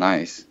 Oh,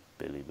 nice.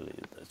 Bilibili,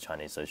 the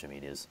Chinese social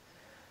medias.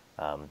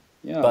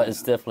 Yeah. But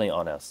it's definitely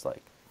on us,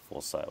 like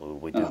foresight.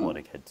 We do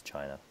want to head to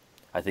China.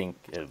 I think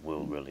it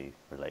will really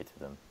relate to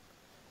them.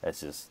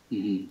 It's just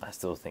I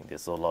still think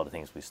there's a lot of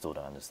things we still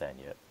don't understand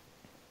yet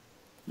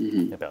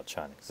about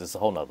China, because it's a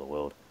whole nother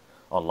world,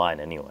 online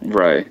anyway.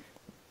 Right.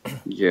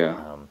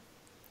 Yeah.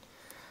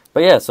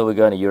 But yeah, so we're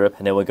going to Europe,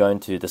 and then we're going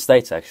to the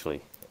States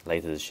actually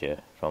later this year,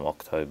 from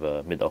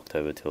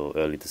mid-October till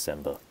early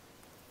December.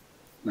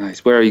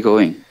 Nice. Where are you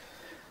going?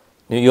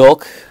 New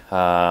York,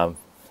 and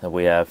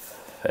we have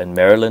in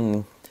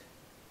Maryland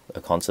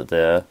a concert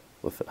there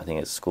with, I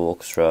think it's school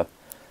orchestra,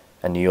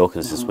 and New York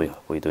is just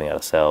we're doing it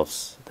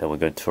ourselves. Then we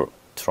go to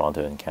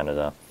Toronto in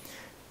Canada.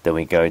 Then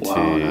we go Wow,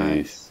 to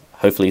nice.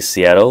 hopefully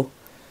Seattle,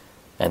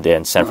 and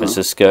then San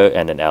Francisco,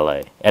 and then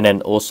LA, and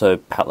then also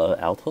Palo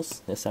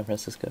Altos near San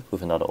Francisco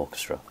with another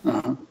orchestra.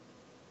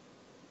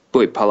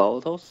 Wait, Palo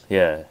Altos?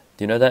 Yeah,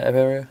 do you know that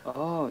area?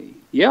 Oh,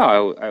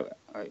 yeah.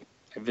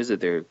 I visit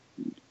there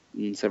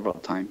several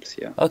times.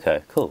 Yeah.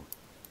 Okay, cool.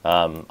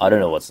 I don't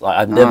know what's like.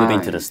 I've never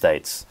been to the Nice.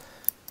 States.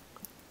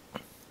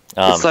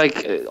 It's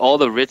like all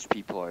the rich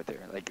people are there,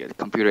 like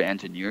computer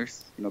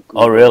engineers. You know.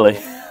 Oh, really?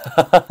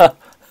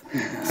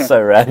 So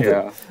random.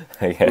 Yeah.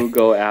 Okay.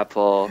 Google,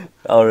 Apple.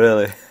 Oh,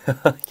 really?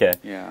 Okay.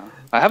 Yeah.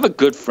 I have a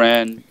good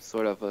friend,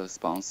 sort of a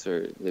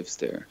sponsor, lives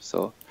there.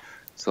 So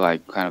I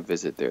kind of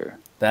visit there.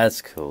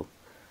 That's cool.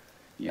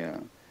 Yeah.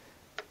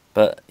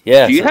 But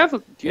yeah. Do you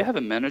so- have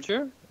a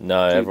manager?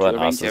 No, to everyone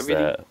arrange asks us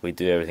everything? that. We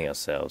do everything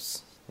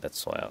ourselves.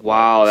 That's why I like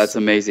Wow, that's this.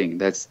 amazing.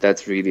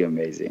 That's really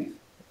amazing.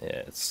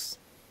 Yeah, it's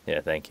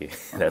yeah. Thank you.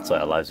 That's why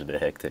our Wow. lives are a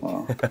bit hectic.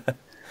 Wow.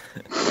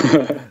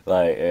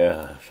 Like,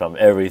 yeah, from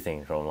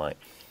everything, from like,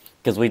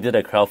 because we did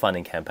a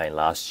crowdfunding campaign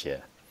last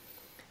year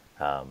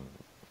Oh.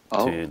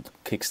 to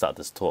kickstart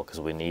this tour because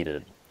we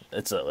needed.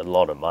 It's a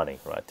lot of money,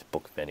 right? To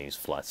book venues,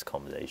 flights,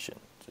 accommodation.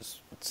 Just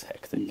it's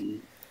hectic. Mhm.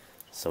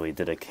 So we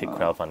did a kick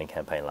Wow. crowdfunding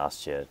campaign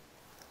last year.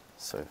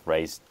 So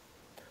raised.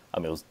 I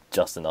mean, it was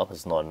just enough.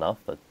 It's not enough,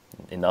 but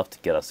enough to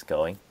get us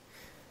going.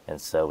 And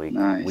so we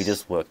Nice.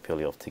 just work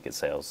purely off ticket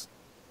sales,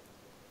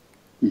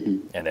 Hmm.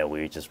 and then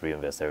we just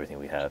reinvest everything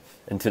we have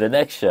into the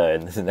next show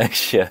and the next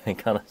show, and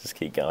kind of just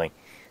keep going.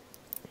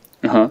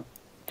 Uh-huh.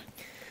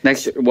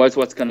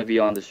 What's gonna be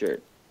on the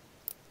shirt?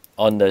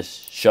 On the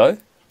show?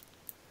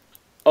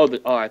 Oh,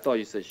 I thought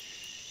you said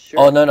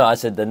Oh shirt. no, I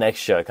said the next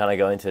show. Kind of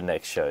go into the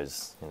next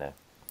shows, you know.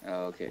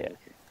 Oh, okay, Yeah.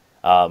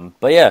 okay.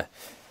 But yeah,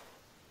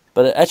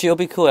 but actually it'll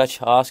be cool.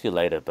 Actually, I'll ask you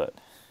later. But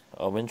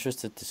I'm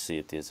interested to see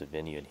if there's a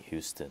venue in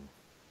Houston.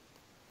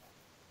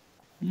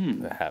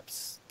 Hmm.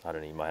 Perhaps I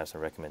don't know. You might have some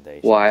Well,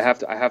 recommendations. I have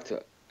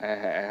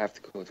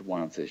to go to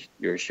one of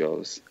your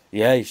shows.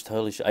 Yeah, you should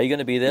totally should. Are you going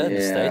to be there in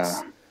the Yeah.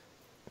 States?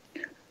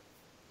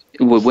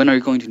 When are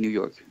you going to New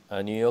York?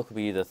 New York will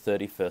be the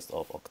 31st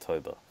of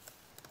October.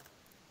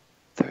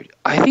 30.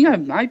 I think I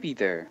might be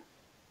there.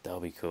 That'll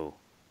be cool.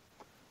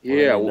 Well, let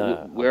Yeah. me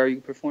know. Where are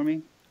you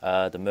performing?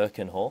 The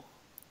Merkin Hall.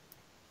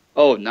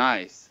 Oh,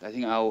 nice. I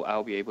think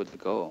I'll be able to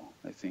go,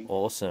 I think.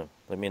 Awesome.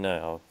 Let me know.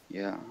 I'll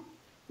Yeah.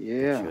 get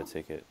you Yeah. a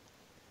ticket.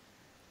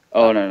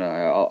 Oh, no,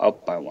 I'll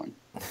buy one.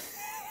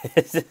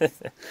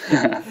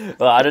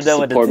 Well, I don't know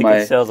when the Support ticket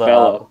my sales are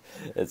fellow.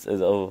 up. It's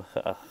oh,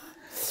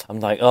 I'm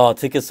like, oh,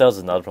 ticket sales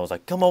is another problem. I was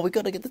like, come on, we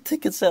gotta get the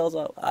ticket sales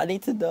up. I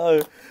need to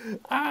know.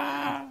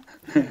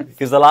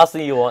 Because the last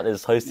thing you want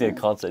is hosting a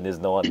concert and there's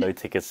no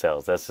ticket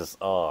sales. That's just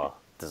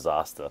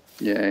disaster.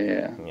 Yeah,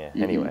 yeah. Yeah.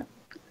 Hmm. Anyway,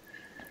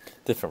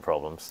 different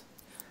problems.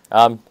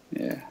 Um.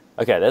 Yeah.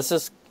 Okay. Let's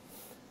just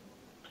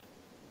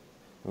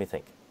let me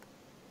think.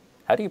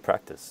 How do you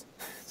practice?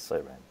 So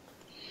random.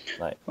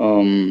 Like,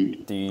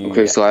 do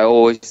Okay, you? so I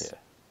always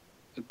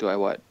Yeah. do I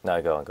what?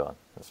 No, go on, go on.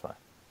 That's fine.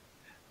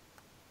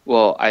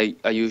 Well, I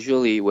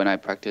usually when I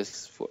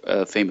practice for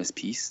a famous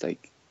piece,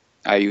 like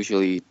I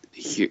usually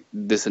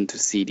listen to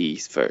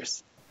CDs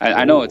first.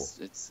 I know Oh.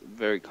 it's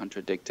very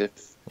contradictive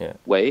Yeah.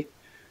 way,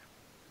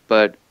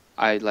 but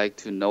I like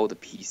to know the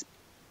piece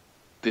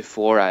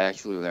before I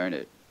actually learn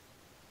it.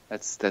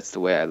 That's the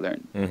way I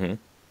learn. Mm-hmm.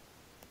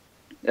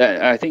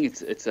 I think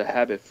it's a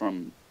habit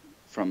from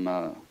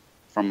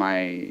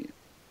my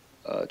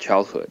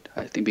childhood.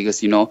 I think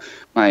because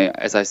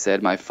as I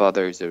said, my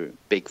father is a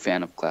big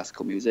fan of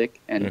classical music,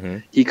 and Mm-hmm.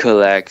 he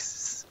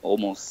collects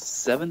almost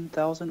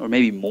 7,000 or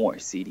maybe more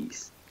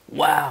CDs.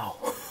 Wow.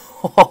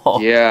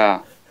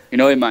 Yeah,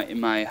 in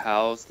my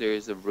house there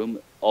is a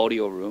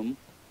audio room,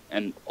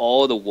 and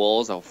all the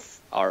walls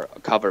are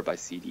covered by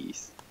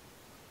CDs.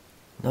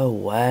 No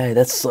way.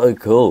 That's so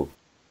cool.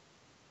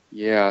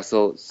 Yeah,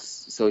 so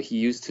he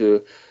used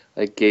to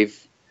like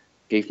gave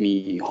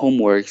me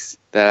homeworks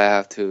that I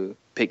have to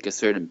pick a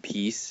certain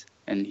piece,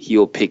 and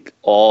he'll pick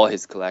all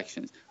his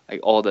collections, like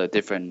all the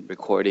different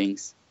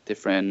recordings,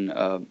 different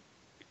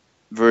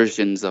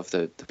versions of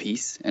the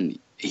piece, and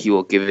he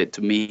will give it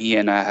to me,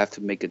 and I have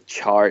to make a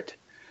chart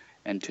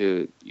and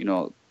to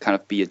kind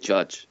of be a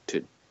judge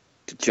to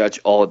judge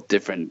all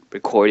different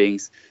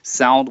recordings,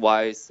 sound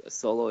wise, a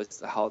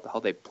soloist, how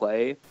they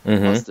play, how's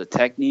Mm-hmm. the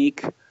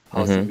technique,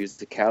 how's the Mm-hmm.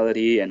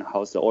 musicality, and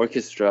how's the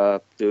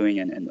orchestra doing,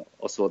 and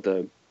also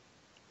the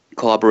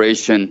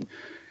collaboration,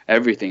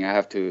 everything. I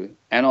have to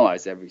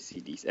analyze every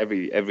CDs,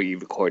 every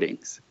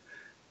recordings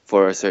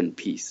for a certain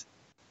piece.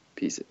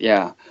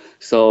 Yeah.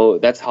 So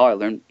that's how I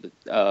learned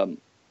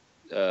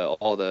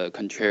all the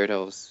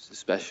concertos,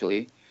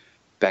 especially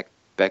back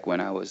back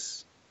when I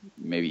was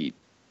maybe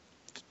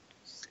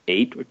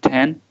 8 or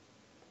 10,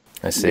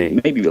 I see.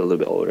 maybe a little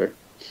bit older.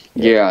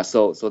 Yeah. Yeah.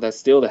 So that's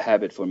still the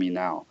habit for me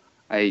now.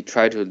 I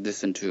try to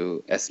listen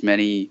to as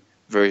many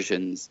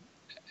versions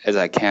as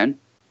I can.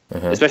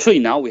 Uh-huh. Especially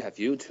now we have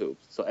YouTube,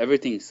 so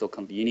everything is so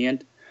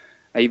convenient.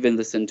 I even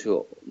listen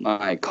to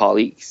my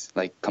colleagues,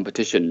 like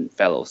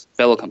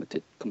fellow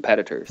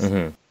competitors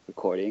Mm-hmm.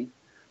 recording,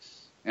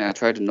 and I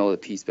try to know the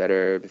piece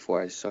better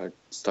before I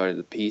started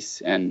the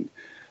piece. And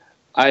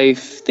I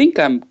think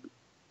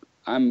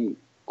I'm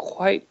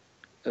quite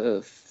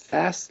a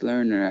fast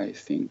learner. I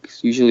think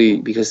usually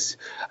because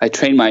I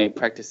train my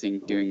practicing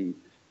during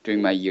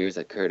my years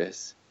at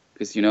Curtis.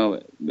 Because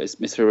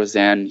Mr.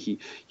 Roseanne,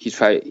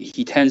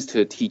 he tends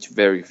to teach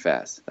very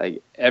fast.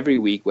 Like every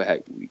week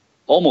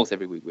almost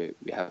every week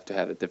we have to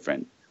have a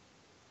different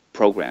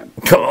program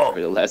for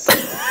the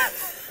lessons.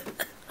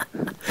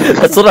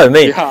 That's what I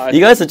mean. Yeah,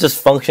 You guys are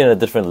just functioning at a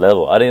different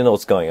level. I didn't know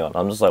what's going on.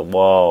 I'm just like,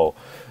 whoa,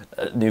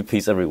 a new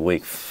piece every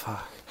week.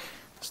 Fuck,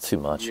 it's too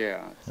much.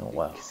 yeah. Oh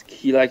wow.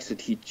 He likes to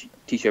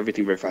teach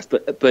everything very fast,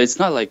 but it's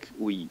not like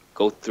we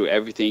go through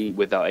everything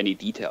without any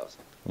details.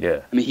 Yeah.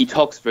 I mean, he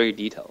talks very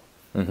detailed,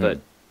 Mm-hmm. but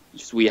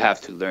just we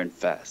have to learn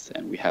fast,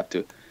 and we have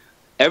to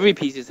every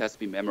piece has to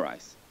be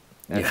memorized.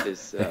 That's Yeah.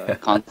 this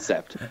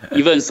concept.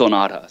 Even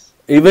sonatas.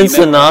 Even We memorize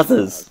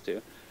sonatas.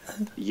 too.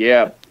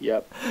 Yep,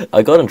 yep.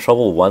 I got in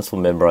trouble once for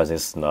memorizing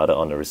sonata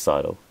on a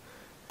recital.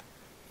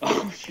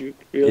 Oh shoot,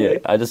 Yeah, really?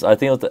 I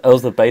think it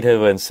was the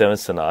Beethoven Seventh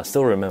Sonata. I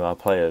still remember I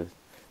played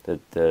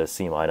the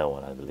C minor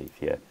one, I believe.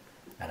 Yeah,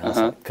 and I was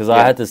like, because I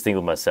Yeah. had this thing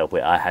with myself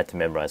where I had to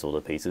memorize all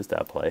the pieces that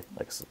I play.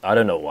 Like I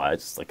don't know why,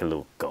 it's just like a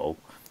little goal.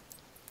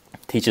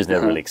 Teachers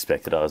never really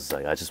expected. I was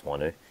like, I just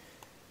want to.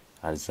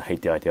 I just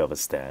hate the idea of a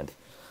stand.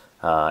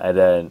 And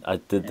then I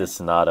did the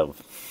sonata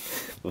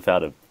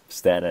without a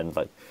stand, and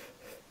like,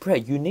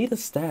 Brett, you need a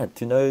stand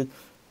to know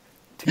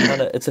to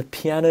kind of. It's a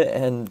piano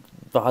and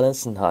violin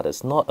sonata.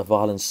 It's not a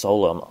violin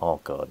solo.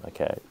 Oh god,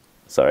 okay.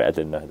 Sorry, I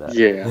didn't know that.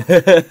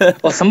 Yeah.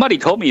 Well, somebody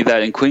told me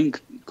that in Queen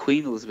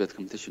Elizabeth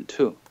competition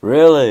too.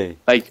 Really?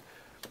 Like,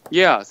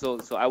 yeah. So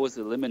I was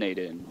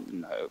eliminated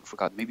in I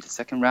forgot, maybe the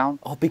second round.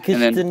 Oh, because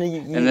And then didn't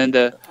you, and then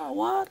the oh,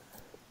 what?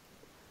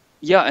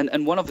 yeah,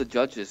 and one of the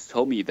judges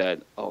told me that,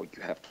 oh,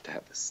 you have to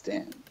have a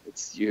stand.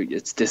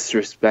 It's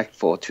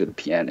disrespectful to the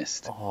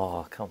pianist.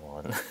 Oh, come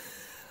on.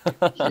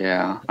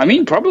 Yeah. I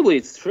mean, probably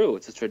it's true.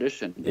 It's a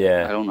tradition.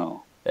 Yeah. I don't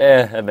know.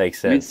 Yeah, that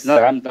makes I mean, sense.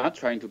 I'm not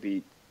trying to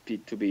be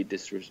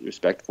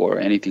disrespectful or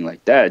anything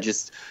like that.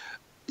 Just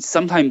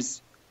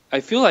sometimes I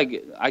feel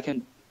like I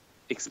can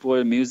explore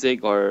the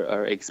music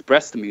or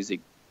express the music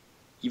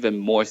even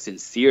more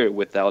sincere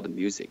without the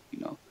music, you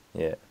know,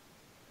 Yeah,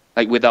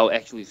 like without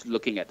actually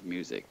looking at the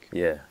music.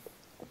 yeah,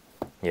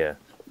 yeah.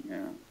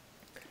 Yeah.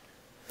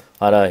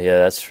 I know. Yeah,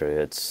 that's true.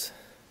 It's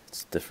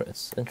different.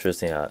 It's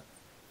interesting.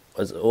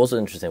 It's also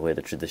interesting where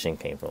the tradition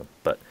came from,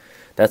 but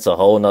that's a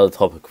whole nother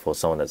topic for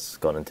someone that's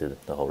gone into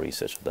the whole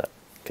research of that.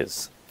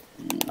 Because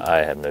I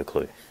have no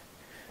clue.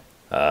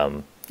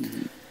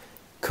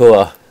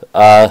 Cool.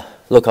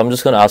 Look, I'm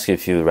just going to ask you a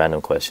few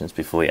random questions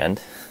before we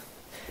end.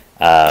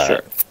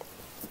 Sure.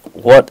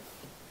 What?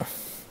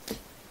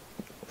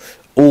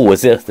 Oh,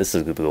 this is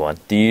a good one.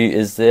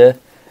 Is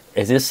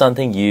there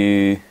something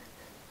you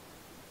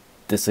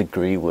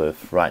disagree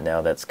with right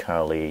now that's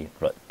currently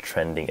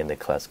trending in the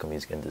classical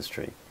music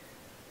industry,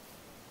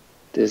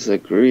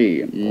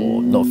 Disagree.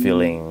 or not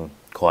feeling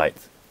quite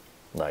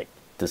like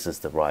this is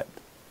the right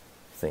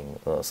thing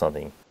or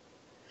something?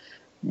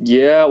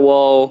 Yeah,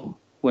 well,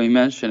 when you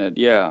mention it,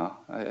 yeah,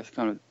 I've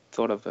kind of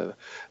thought of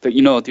but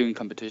you know, during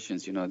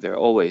competitions, you know, there are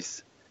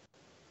always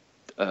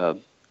uh,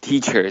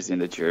 teachers in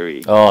the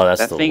jury. Oh,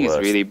 that's That the thing is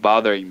worst. really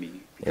bothering me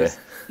because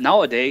Yeah.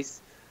 nowadays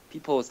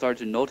people start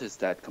to notice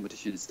that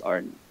competitions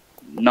are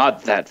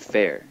not that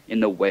fair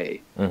in a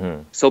way.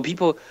 Mm-hmm.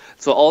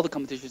 So all the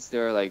competitions,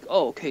 they're like,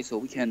 oh, okay, so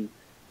we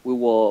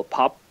will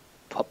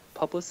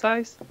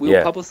publicize,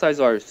 Yeah.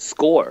 publicize our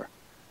score,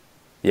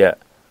 Yeah.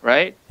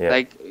 right? Yeah.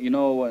 Like, you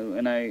know,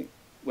 when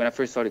I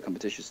first started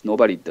competitions,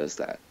 nobody does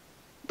that.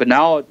 But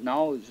now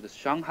the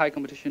Shanghai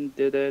competition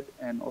did it,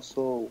 and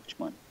also which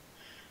one?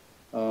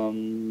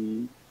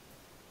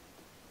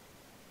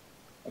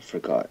 I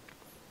forgot.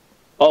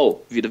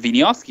 Oh, the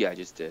Wieniawski I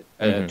just did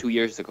 2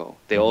 years ago.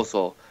 They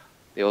also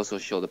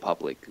show the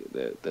public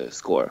the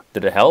score.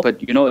 Did it help?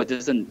 But you know, it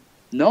doesn't.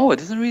 No, it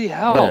doesn't really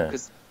help Yeah.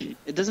 because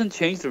it doesn't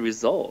change the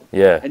result.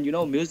 Yeah. And you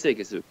know, music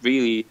is a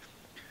really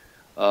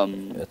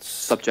It's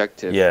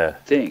subjective yeah.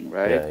 thing,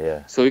 right? Yeah,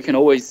 yeah. So you can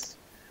always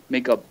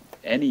make up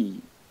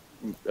any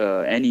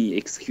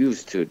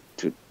excuse to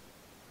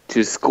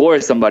score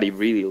somebody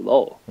really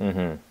low.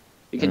 Mm-hmm.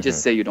 You can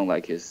just say you don't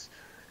like his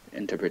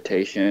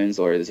interpretations,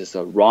 or it's just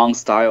a wrong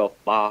style of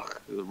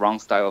Bach, wrong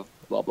style of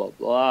blah blah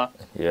blah.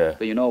 Yeah.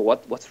 But you know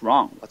what's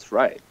wrong, what's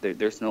right.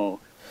 There's no,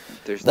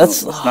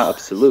 That's- it's not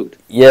absolute.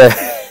 Yeah.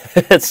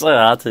 It's so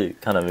hard to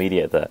kind of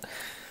mediate that.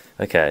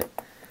 Okay.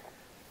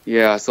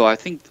 Yeah, so I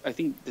think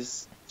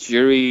this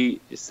jury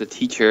is the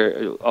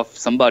teacher of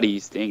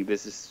somebody's thing.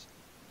 This is,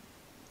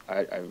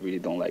 I really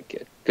don't like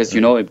it because you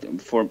know,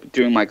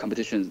 during my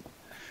competition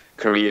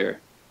career,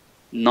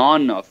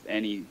 none of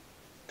any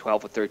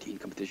 12 or 13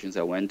 competitions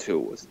I went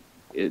to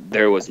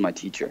there was my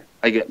teacher.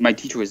 My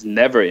teacher was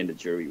never in the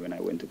jury when I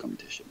went to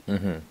competition.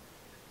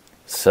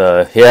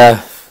 So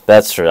yeah,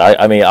 that's true.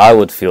 I mean, I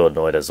would feel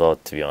annoyed as well,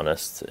 to be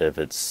honest, if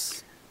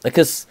it's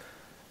because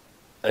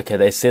okay,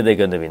 they say they're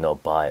going to be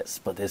not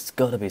biased, but there's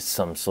got to be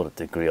some sort of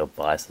degree of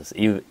biases,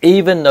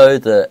 even though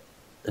the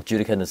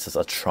adjudicators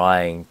are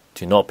trying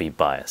to not be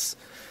biased.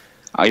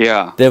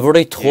 Yeah, They've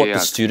already taught Yeah. the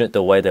student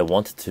the way they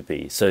want it to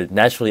be, so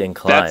naturally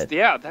inclined.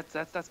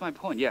 that's my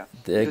point. Yeah,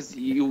 because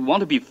you want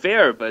to be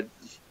fair, but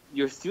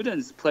your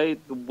students play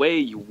the way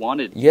you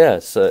wanted Yeah,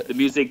 so the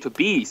music to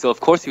be. So of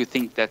course you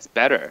think that's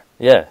better.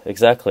 yeah,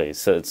 exactly.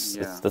 So it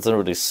Yeah. doesn't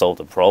really solve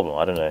the problem.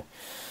 I don't know.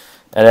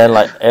 And then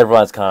like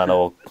everyone's kind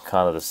of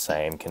the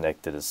same,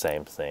 connected, the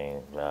same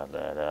thing. Blah,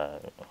 blah, blah.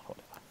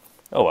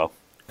 Oh well,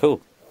 cool.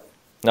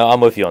 No,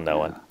 I'm with you on that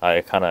one. I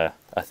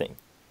think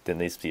there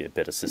needs to be a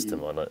better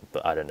system on it,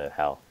 but I don't know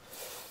how,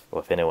 or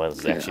if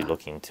anyone's actually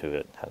looking into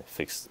it, how to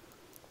fix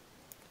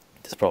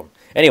this problem.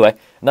 Anyway,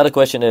 another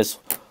question is,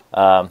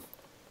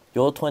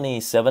 you're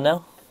 27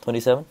 now?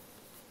 27?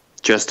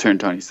 Just turned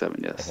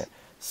 27, Okay. yes.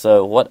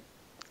 So what,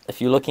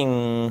 if you're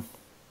looking,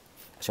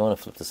 actually I want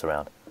to flip this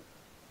around.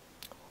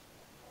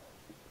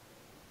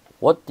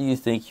 What do you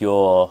think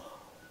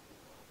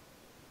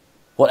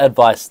what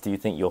advice do you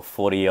think your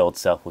 40-year-old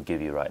self will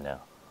give you right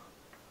now?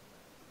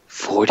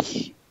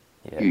 40?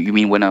 Yeah. You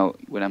mean when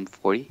I'm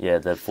 40? Yeah,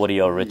 the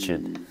 40-year-old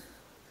Richard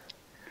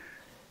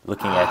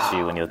looking at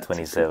you when you're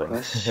That's a good 27.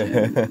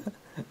 question.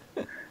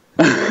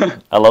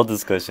 I love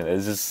this question.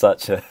 It's just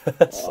such a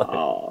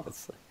Wow.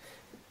 it's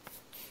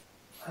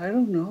I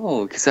don't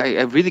know, because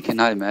I really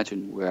cannot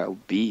imagine where I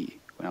would be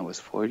when I was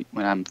 40,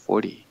 when I'm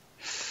 40.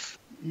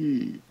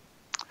 Hmm.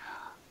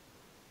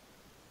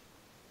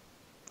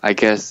 I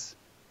guess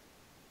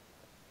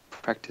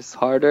practice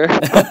harder.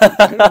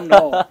 I don't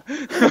know.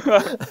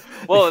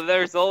 Well,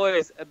 there's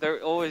always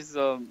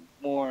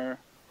more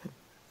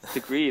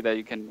degree that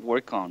you can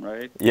work on,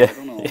 right? yeah. I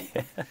don't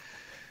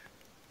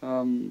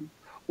know.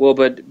 Well,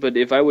 but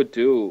if I would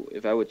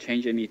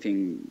change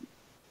anything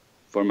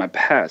for my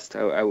past,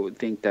 I would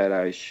think that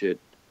I should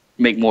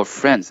make more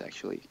friends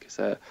actually,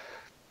 because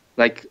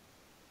like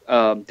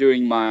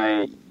during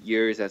my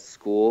years at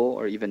school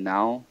or even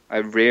now, I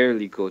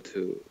rarely go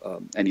to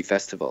any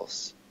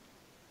festivals.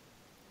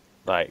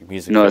 Like You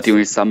music know,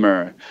 during festival.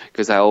 summer,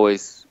 because I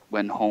always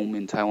went home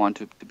in Taiwan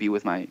to be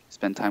with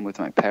spend time with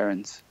my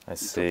parents I and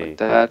stuff like see.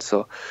 that.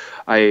 So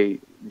I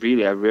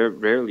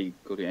rarely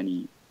go to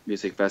any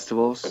music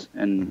festivals,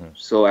 and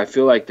so I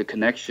feel like the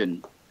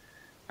connection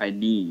I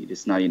need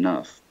is not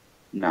enough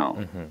now,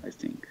 I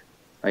think.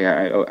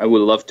 I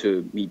would love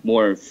to meet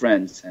more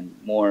friends and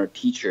more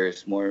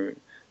teachers, more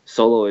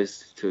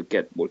soloists to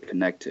get more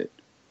connected.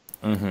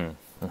 I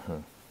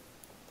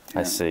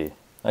Yeah. see.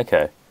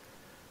 Okay.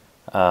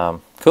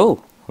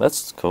 Cool.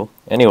 That's cool.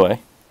 Anyway,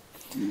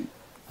 Mm.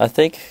 I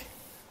think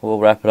we'll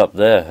wrap it up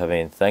there. I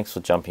mean, thanks for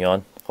jumping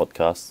on the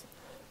podcast.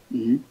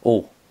 Hmm.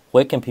 Oh,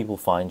 where can people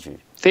find you?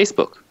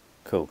 Facebook.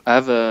 Cool. I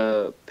have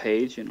a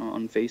page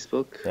on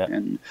Facebook, Yeah.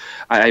 and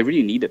I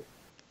really need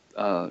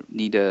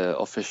a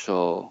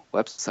official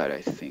website,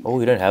 I think. Oh,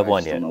 you don't have I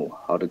one just don't yet. know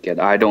how to get.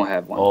 I don't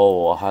have one.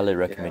 Oh, I highly Yeah,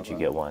 recommend you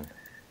get one.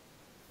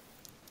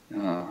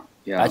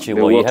 yeah. Actually,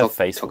 well, you We'll have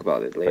talk Facebook.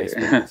 about it later.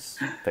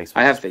 Facebook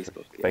I have is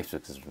Facebook. Yeah.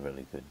 Facebook is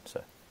really good.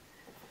 So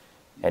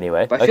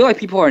anyway, But I feel like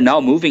people are now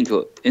moving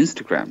to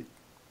Instagram.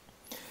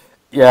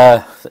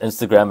 yeah,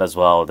 Instagram as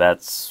well.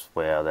 That's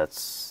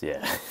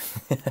yeah.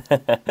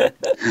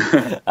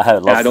 I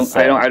have Yeah, lots to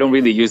say on. I don't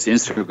really use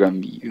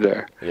Instagram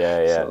either.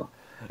 Yeah, yeah. So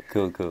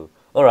Cool.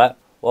 All right.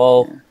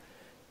 Well, yeah.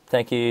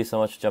 thank you so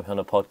much for jumping on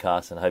the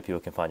podcast, and I hope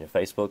people can find your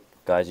Facebook.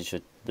 Guys, you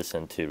should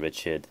listen to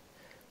Richard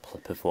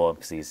perform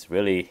because he's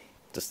really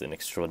just an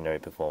extraordinary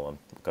performer.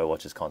 Go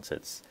watch his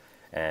concerts.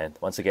 And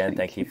once again,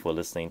 thank you for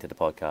listening to the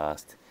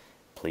podcast.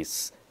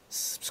 Please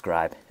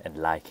subscribe and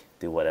like,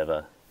 do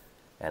whatever,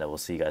 and I will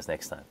see you guys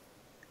next time.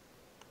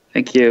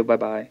 Thank you. Bye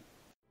bye.